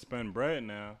willing to spend bread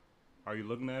now, are you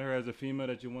looking at her as a female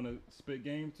that you want to spit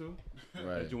game to?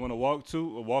 Right. That you want to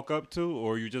walk up to,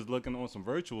 or are you just looking on some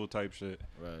virtual type shit?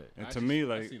 Right. And to me,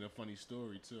 I seen a funny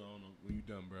story too. I don't know when you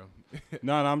done, bro.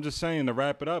 No, I'm just saying to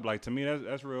wrap it up. To me,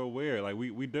 that's real weird.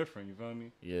 We different. You feel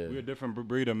me? Yeah. We're a different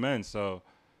breed of men. So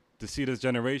to see this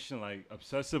generation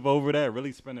obsessive over that,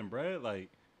 really spending bread,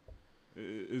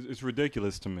 it's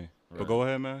ridiculous to me. Right. But go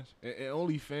ahead, man. And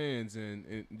OnlyFans,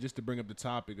 and just to bring up the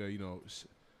topic of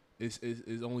is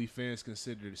OnlyFans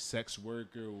considered a sex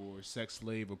worker or sex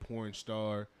slave or porn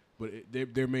star? But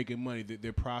they're making money.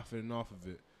 They're profiting off of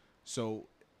it. So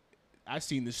I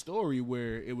seen the story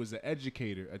where it was an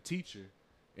educator, a teacher,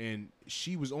 and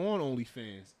she was on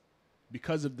OnlyFans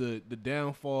because of the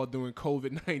downfall during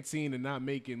COVID-19 and not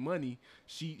making money.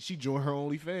 She joined her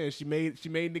OnlyFans. She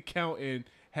made an account and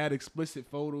had explicit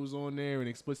photos on there and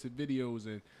explicit videos,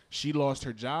 and she lost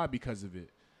her job because of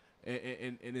it.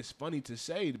 And it's funny to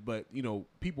say, but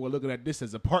people are looking at this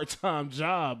as a part-time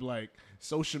job. Like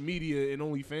social media and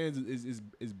OnlyFans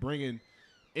is bringing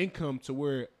income to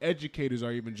where educators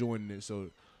are even joining it.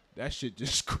 So that shit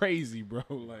just crazy, bro.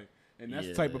 And that's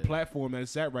the type of platform that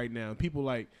it's at right now. People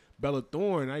like Bella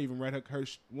Thorne, I even read her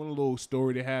one little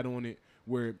story they had on it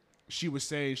where she was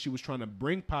saying she was trying to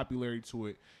bring popularity to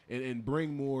it and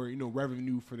bring more,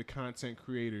 revenue for the content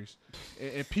creators.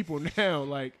 And people now,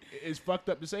 it's fucked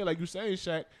up to say, like you saying,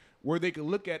 Shaq, where they can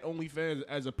look at OnlyFans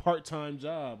as a part-time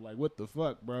job. Like, what the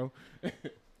fuck, bro?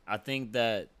 I think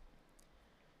that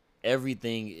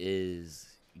everything is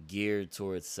geared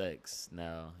towards sex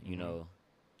now,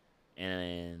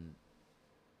 and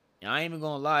I ain't even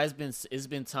gonna lie, it's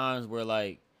been times where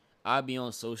I be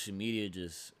on social media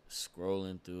just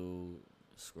scrolling through,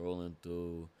 you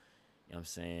know what I'm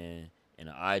saying, and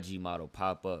an IG model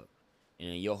pop up,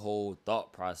 and your whole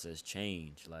thought process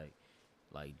change. Like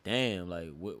damn,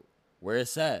 where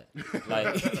it's at?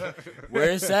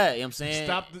 Where it's at? You know what I'm saying?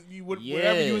 Stop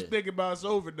whatever you was thinking about, it's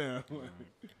over now.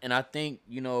 And I think,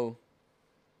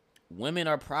 women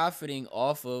are profiting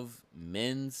off of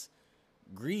men's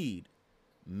greed,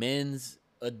 men's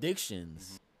addictions.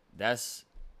 Mm-hmm. That's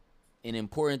an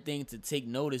important thing to take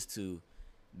notice to,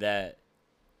 that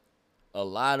a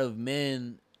lot of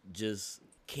men just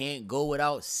can't go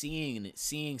without seeing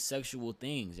sexual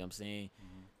things, you know what I'm saying?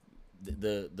 Mm-hmm.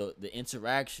 The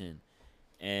interaction,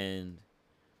 and you know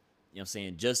what I'm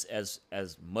saying, just as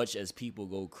much as people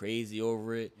go crazy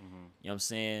over it, you know what I'm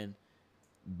saying,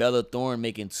 Bella Thorne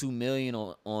making $2 million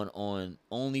on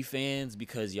OnlyFans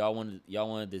because y'all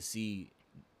wanted to see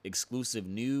exclusive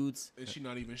nudes, and she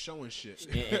not even showing shit.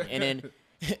 and then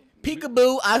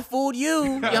Peekaboo, I fooled you.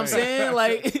 You know what I'm saying?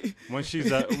 Like, when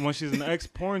she's an ex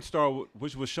porn star,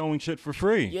 which was showing shit for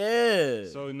free. yeah.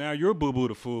 So now you're boo boo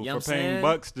the fool You know for what I'm paying saying?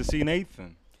 bucks to see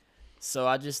Nathan. So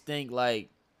I just think like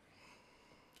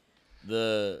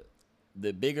the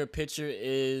bigger picture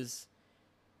is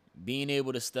being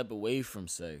able to step away from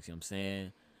sex. You know what I'm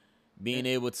saying? Being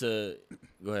able to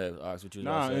go ahead, Ox, what you was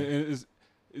Nah, about to say?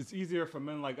 it's easier for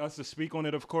men like us to speak on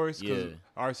it, of course, because Yeah.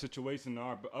 our situation,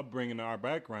 our upbringing, our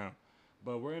background.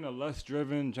 But we're in a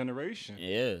lust-driven generation.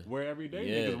 Yeah. Where every day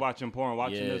Yeah. niggas watching porn,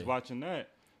 watching Yeah. this, watching that.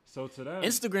 So to them,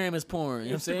 Instagram is porn. You know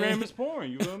what I'm saying? Instagram is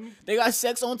porn. You feel me? They got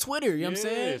sex on Twitter. You know what I'm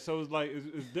Yeah, saying? so it's like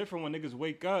it's different when niggas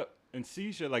wake up and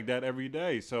see shit like that every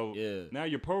day. So Yeah. now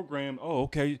you're programmed. Oh,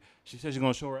 okay. She said she's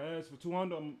gonna show her ass for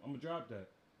 200. I'm gonna drop that.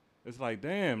 It's like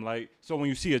damn. Like so when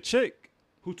you see a chick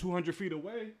who 200 feet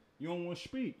away, you don't want to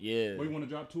speak. Yeah. Or you want to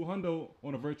drop 200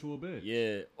 on a virtual bed.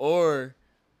 Yeah. Or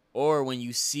when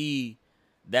you see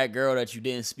that girl that you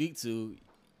didn't speak to,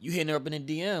 you hitting her up in a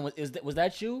DM. Was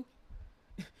that you?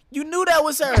 You knew that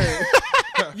was her.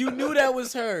 You knew that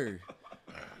was her.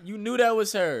 You knew that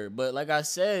was her. But like I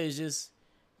said, it's just,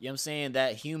 you know what I'm saying,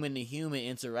 that human to human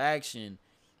interaction,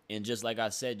 and just like I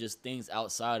said, just things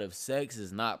outside of sex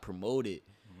is not promoted.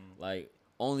 Like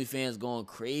OnlyFans going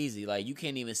crazy. Like you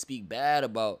can't even speak bad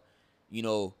about, you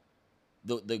know,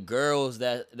 the girls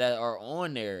that are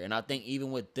on there. And I think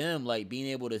even with them, like being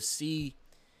able to see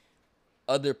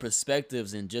other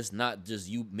perspectives and just not just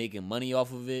you making money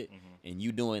off of it and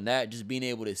you doing that, just being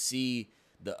able to see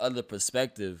the other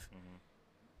perspective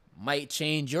might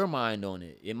change your mind on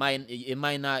it. It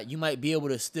might not, you might be able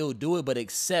to still do it, but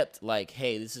accept like,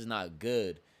 hey, this is not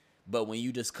good. But when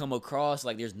you just come across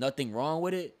like there's nothing wrong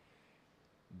with it,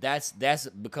 that's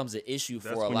becomes an issue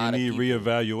That's for a when lot you of need people.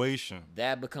 reevaluation.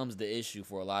 That becomes the issue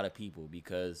for a lot of people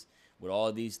because with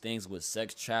all these things with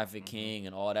sex trafficking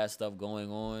and all that stuff going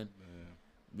on,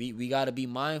 we got to be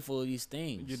mindful of these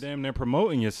things. You're damn near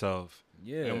promoting yourself.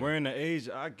 Yeah. And we're in the age,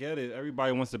 I get it.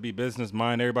 Everybody wants to be business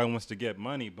minded. Everybody wants to get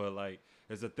money. But, like,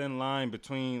 there's a thin line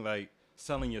between, like,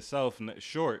 selling yourself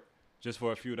short just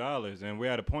for a few dollars. And we're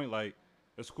at a point, like,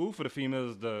 it's cool for the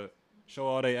females to show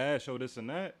all they ass, show this and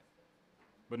that.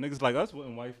 But niggas like us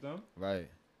wouldn't wife them. Right.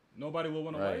 Nobody would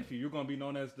want to Right. wife you. You're going to be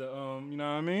known as the, you know what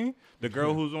I mean? The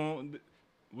girl who's on,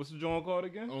 what's the joint called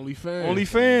again? OnlyFans.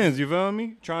 OnlyFans, you feel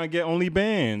me? Trying to get only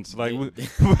bands. Like, we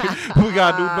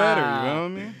got to do better, you know what I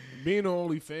mean? Being on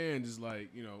OnlyFans is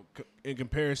like, you know, in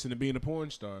comparison to being a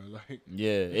porn star. Like, Yeah,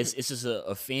 it's just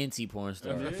a fancy porn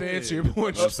star. a Yeah. fancier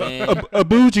porn You know what I'm star. saying? A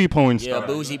bougie porn Yeah,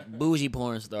 star. bougie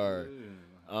porn star.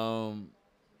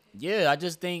 Yeah, I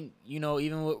just think, you know,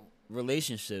 even with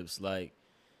relationships, like,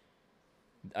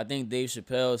 I think Dave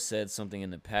Chappelle said something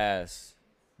in the past,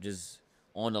 just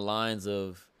on the lines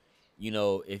of, you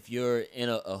know, if you're in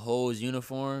a hoes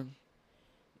uniform,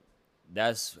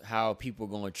 that's how people are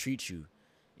going to treat you.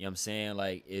 You know what I'm saying?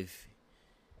 Like,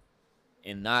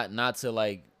 and not to,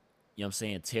 like, you know what I'm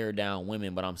saying, tear down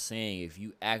women, but I'm saying if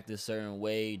you act a certain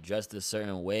way, dressed a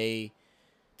certain way,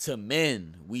 to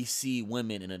men, we see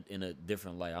women in a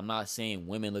different light. I'm not saying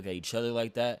women look at each other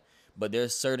like that, but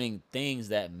there's certain things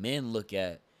that men look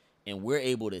at and we're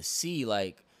able to see,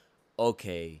 like,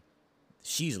 okay,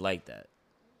 she's like that.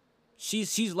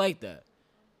 She's like that.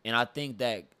 And I think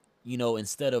that, you know,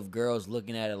 instead of girls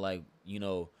looking at it like, you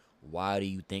know, why do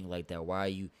you think like that? Why are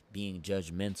you being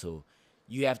judgmental?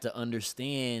 You have to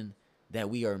understand that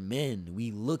we are men. We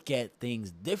look at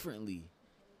things differently.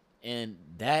 And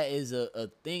that is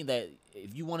a thing that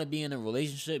if you want to be in a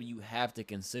relationship, you have to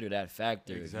consider that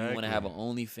factor. If you want Exactly. to have an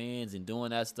OnlyFans and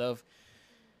doing that stuff,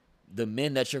 the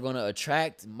men that you're going to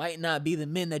attract might not be the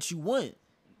men that you want.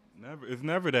 It's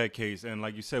never that case. And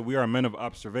like you said, we are men of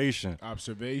observation.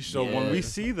 Observation. So when we Yeah.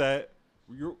 see that,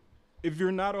 if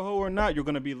you're not a hoe or not, you're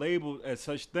going to be labeled as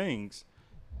such things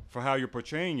for how you're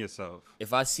portraying yourself.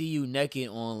 If I see you naked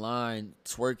online,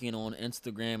 twerking on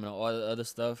Instagram and all the other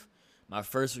stuff, my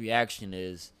first reaction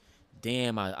is,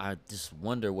 damn, I just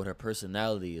wonder what her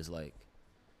personality is like.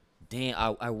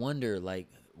 Damn, I wonder, like,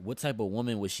 what type of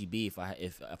woman would she be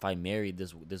if I married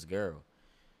this girl?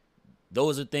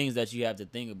 Those are things that you have to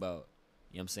think about.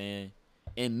 You know what I'm saying?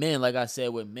 And men, like I said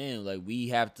with men, like, we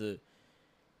have to,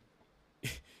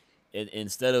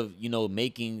 instead of, you know,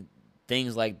 making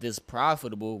things like this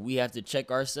profitable, we have to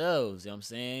check ourselves. You know what I'm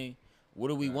saying? What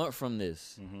do we want from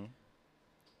this?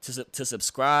 To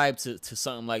subscribe to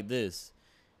something like this.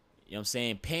 You know what I'm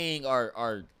saying? Paying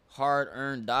our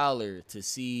hard-earned dollar to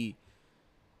see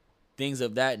things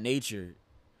of that nature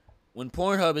when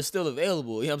Pornhub is still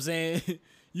available. You know what I'm saying?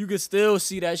 You can still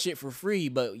see that shit for free,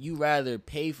 but you rather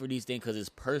pay for these things because it's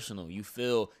personal. You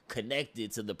feel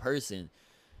connected to the person.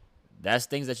 That's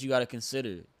things that you got to consider.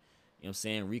 You know what I'm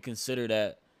saying? Reconsider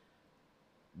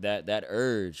that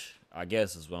urge, I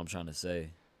guess is what I'm trying to say.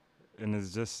 And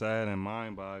it's just sad and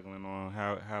mind-boggling on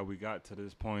how we got to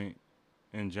this point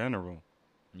in general.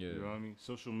 Yeah. You know what I mean?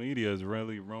 Social media is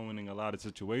really ruining a lot of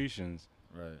situations.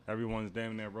 Right. Everyone's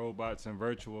damn near robots and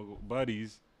virtual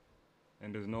buddies,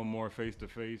 and there's no more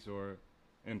face-to-face or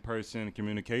in-person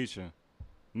communication.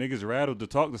 Niggas rattled to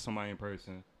talk to somebody in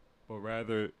person, but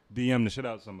rather DM the shit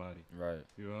out somebody. Right.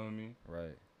 You know what I mean?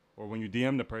 Right. Or when you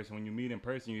DM the person, when you meet in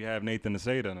person, you have nothing to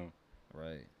say to them.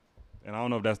 Right. And I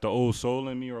don't know if that's the old soul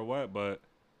in me or what, but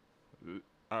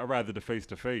I'd rather the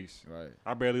face-to-face. Right.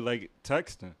 I barely like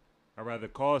texting. I'd rather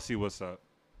call, see what's up.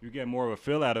 You get more of a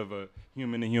feel out of a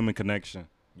human-to-human connection.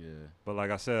 Yeah. But like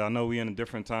I said, I know we in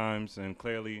different times, and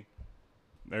clearly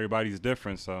everybody's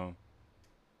different, so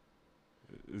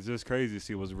it's just crazy to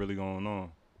see what's really going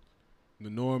on. The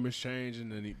norm is changing,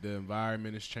 the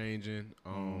environment is changing.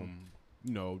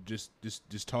 You know, just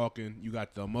talking. You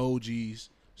got the emojis,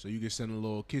 so you can send a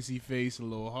little kissy face, a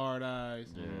little hard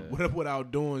eyes,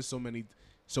 without doing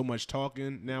so much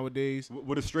talking nowadays.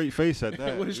 With a straight face at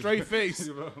that. With a straight face.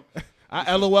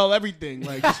 I LOL everything,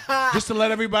 like just to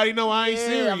let everybody know I ain't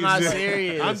serious. I'm not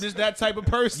serious. I'm just that type of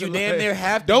person. You damn near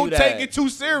have to don't do take that. it too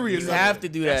serious. You have to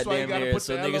do that That's why you damn gotta near, put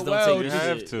so the niggas LOL. don't take You your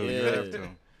have shit. to. Yeah. You have to.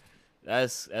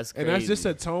 That's crazy. And that's just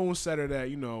a tone setter that,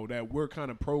 you know, that we're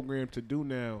kind of programmed to do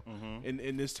now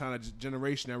in this kind of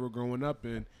generation that we're growing up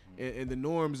in. And the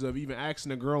norms of even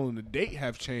asking a girl on a date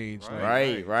have changed.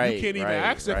 Right. You can't even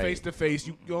ask her face to face.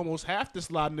 You almost have to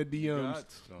slide in the DMs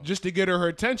just to get her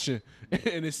attention.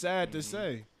 And it's sad to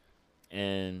say.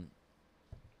 And,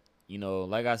 you know,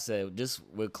 like I said, just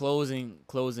with closing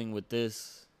with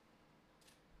this,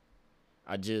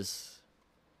 I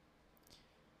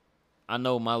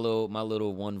know my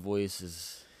little one voice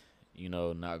is, you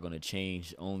know, not gonna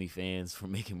change OnlyFans for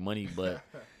making money, but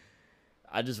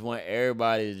I just want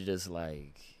everybody to just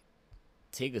like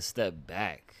take a step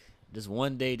back. Just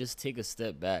one day, just take a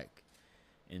step back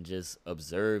and just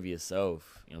observe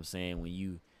yourself. You know what I'm saying? When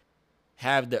you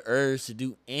have the urge to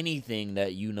do anything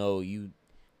that you know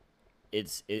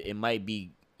it might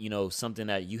be, you know, something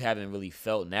that you haven't really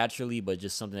felt naturally, but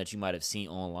just something that you might have seen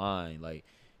online. Like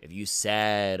if you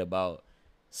sad about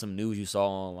some news you saw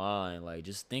online, like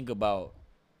just think about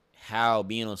how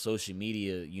being on social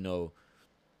media, you know,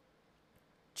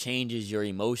 changes your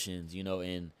emotions, you know,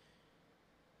 and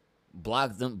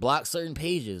block certain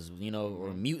pages, you know,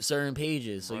 or mute certain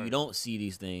pages so you don't see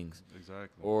these things. Exactly.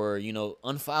 Or, you know,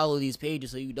 unfollow these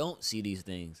pages so you don't see these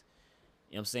things.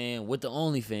 You know what I'm saying? With the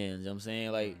OnlyFans, you know what I'm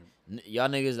saying? Like, y'all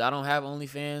niggas, I don't have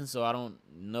OnlyFans, so I don't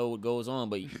know what goes on.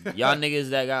 But y'all niggas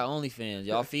that got OnlyFans,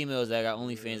 y'all females that got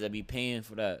OnlyFans that be paying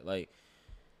for that, like,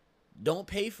 don't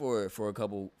pay for it for a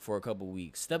couple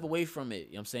weeks. Step away from it, you know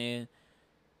what I'm saying?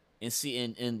 And see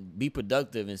and be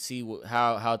productive and see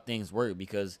how things work,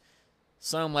 because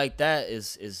something like that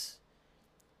is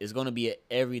going to be an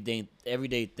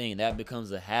everyday thing. That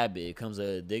becomes a habit. It becomes an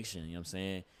addiction, you know what I'm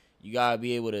saying? You got to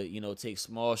be able to, you know, take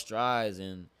small strides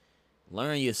and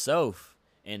learn yourself,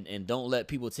 and don't let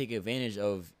people take advantage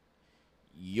of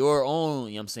your own,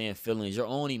 you know what I'm saying, feelings, your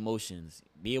own emotions.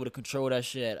 Be able to control that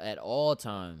shit at all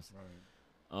times.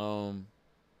 Right.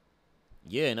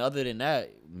 Yeah, and other than that,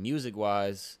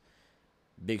 music-wise,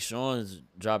 Big Sean's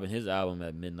dropping his album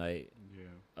at midnight.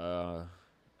 Yeah.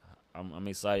 I'm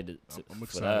excited I'm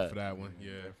excited for that one.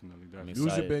 Yeah, definitely.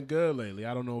 Music been good lately.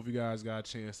 I don't know if you guys got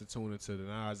a chance to tune into the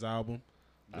Nas album.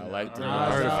 I like the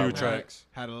I heard a few tracks.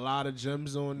 Had a lot of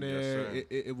gems on there. Yes,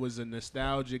 it was a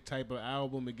nostalgic type of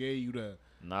album. It gave you the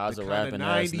Nas the a kind of rapping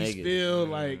ass 90s nigga. feel.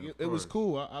 Yeah, like of it was course.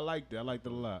 cool. I liked it. I liked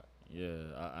it a lot.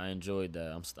 Yeah, I enjoyed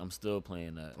that. I'm still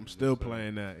playing that. I'm still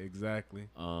playing that. Exactly.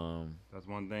 That's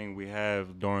one thing we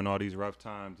have during all these rough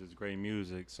times is great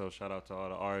music. So shout out to all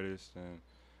the artists and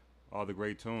all the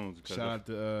great tunes. Shout out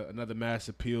to another mass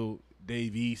appeal,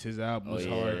 Dave East. His album was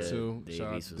hard too. Dave Shout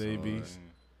out East to was Dave hard. East.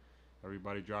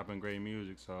 Everybody dropping great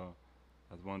music, so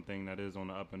that's one thing that is on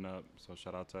the up and up. So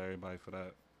shout out to everybody for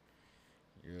that.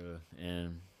 Yeah,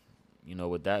 and you know,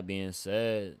 with that being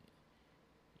said,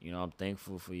 you know, I'm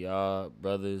thankful for y'all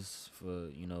brothers for,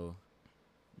 you know,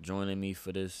 joining me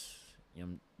for this, you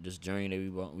know, this journey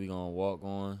that we gonna walk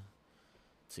on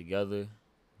together.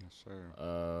 Yes,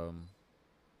 sir.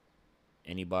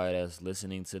 Anybody that's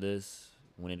listening to this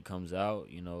when it comes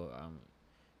out, you know, I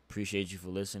appreciate you for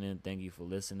listening. Thank you for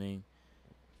listening.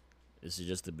 This is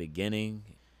just the beginning,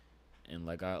 and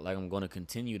like I'm gonna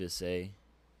continue to say,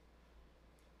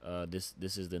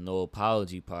 This is the No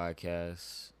Apology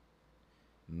podcast,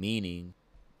 meaning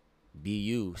be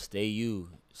you,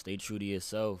 stay true to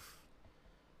yourself.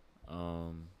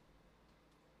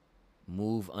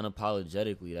 Move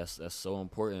unapologetically. That's so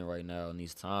important right now in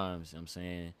these times. You know what I'm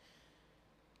saying,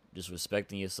 just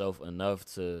respecting yourself enough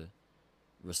to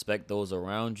respect those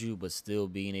around you, but still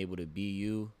being able to be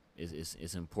you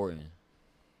is important.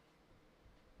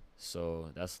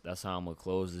 So that's how I'm gonna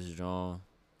close this drawing.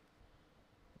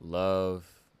 Love,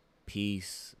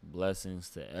 peace, blessings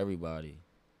to everybody,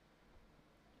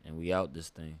 and we out this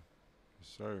thing.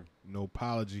 Yes, sir. No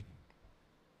apology.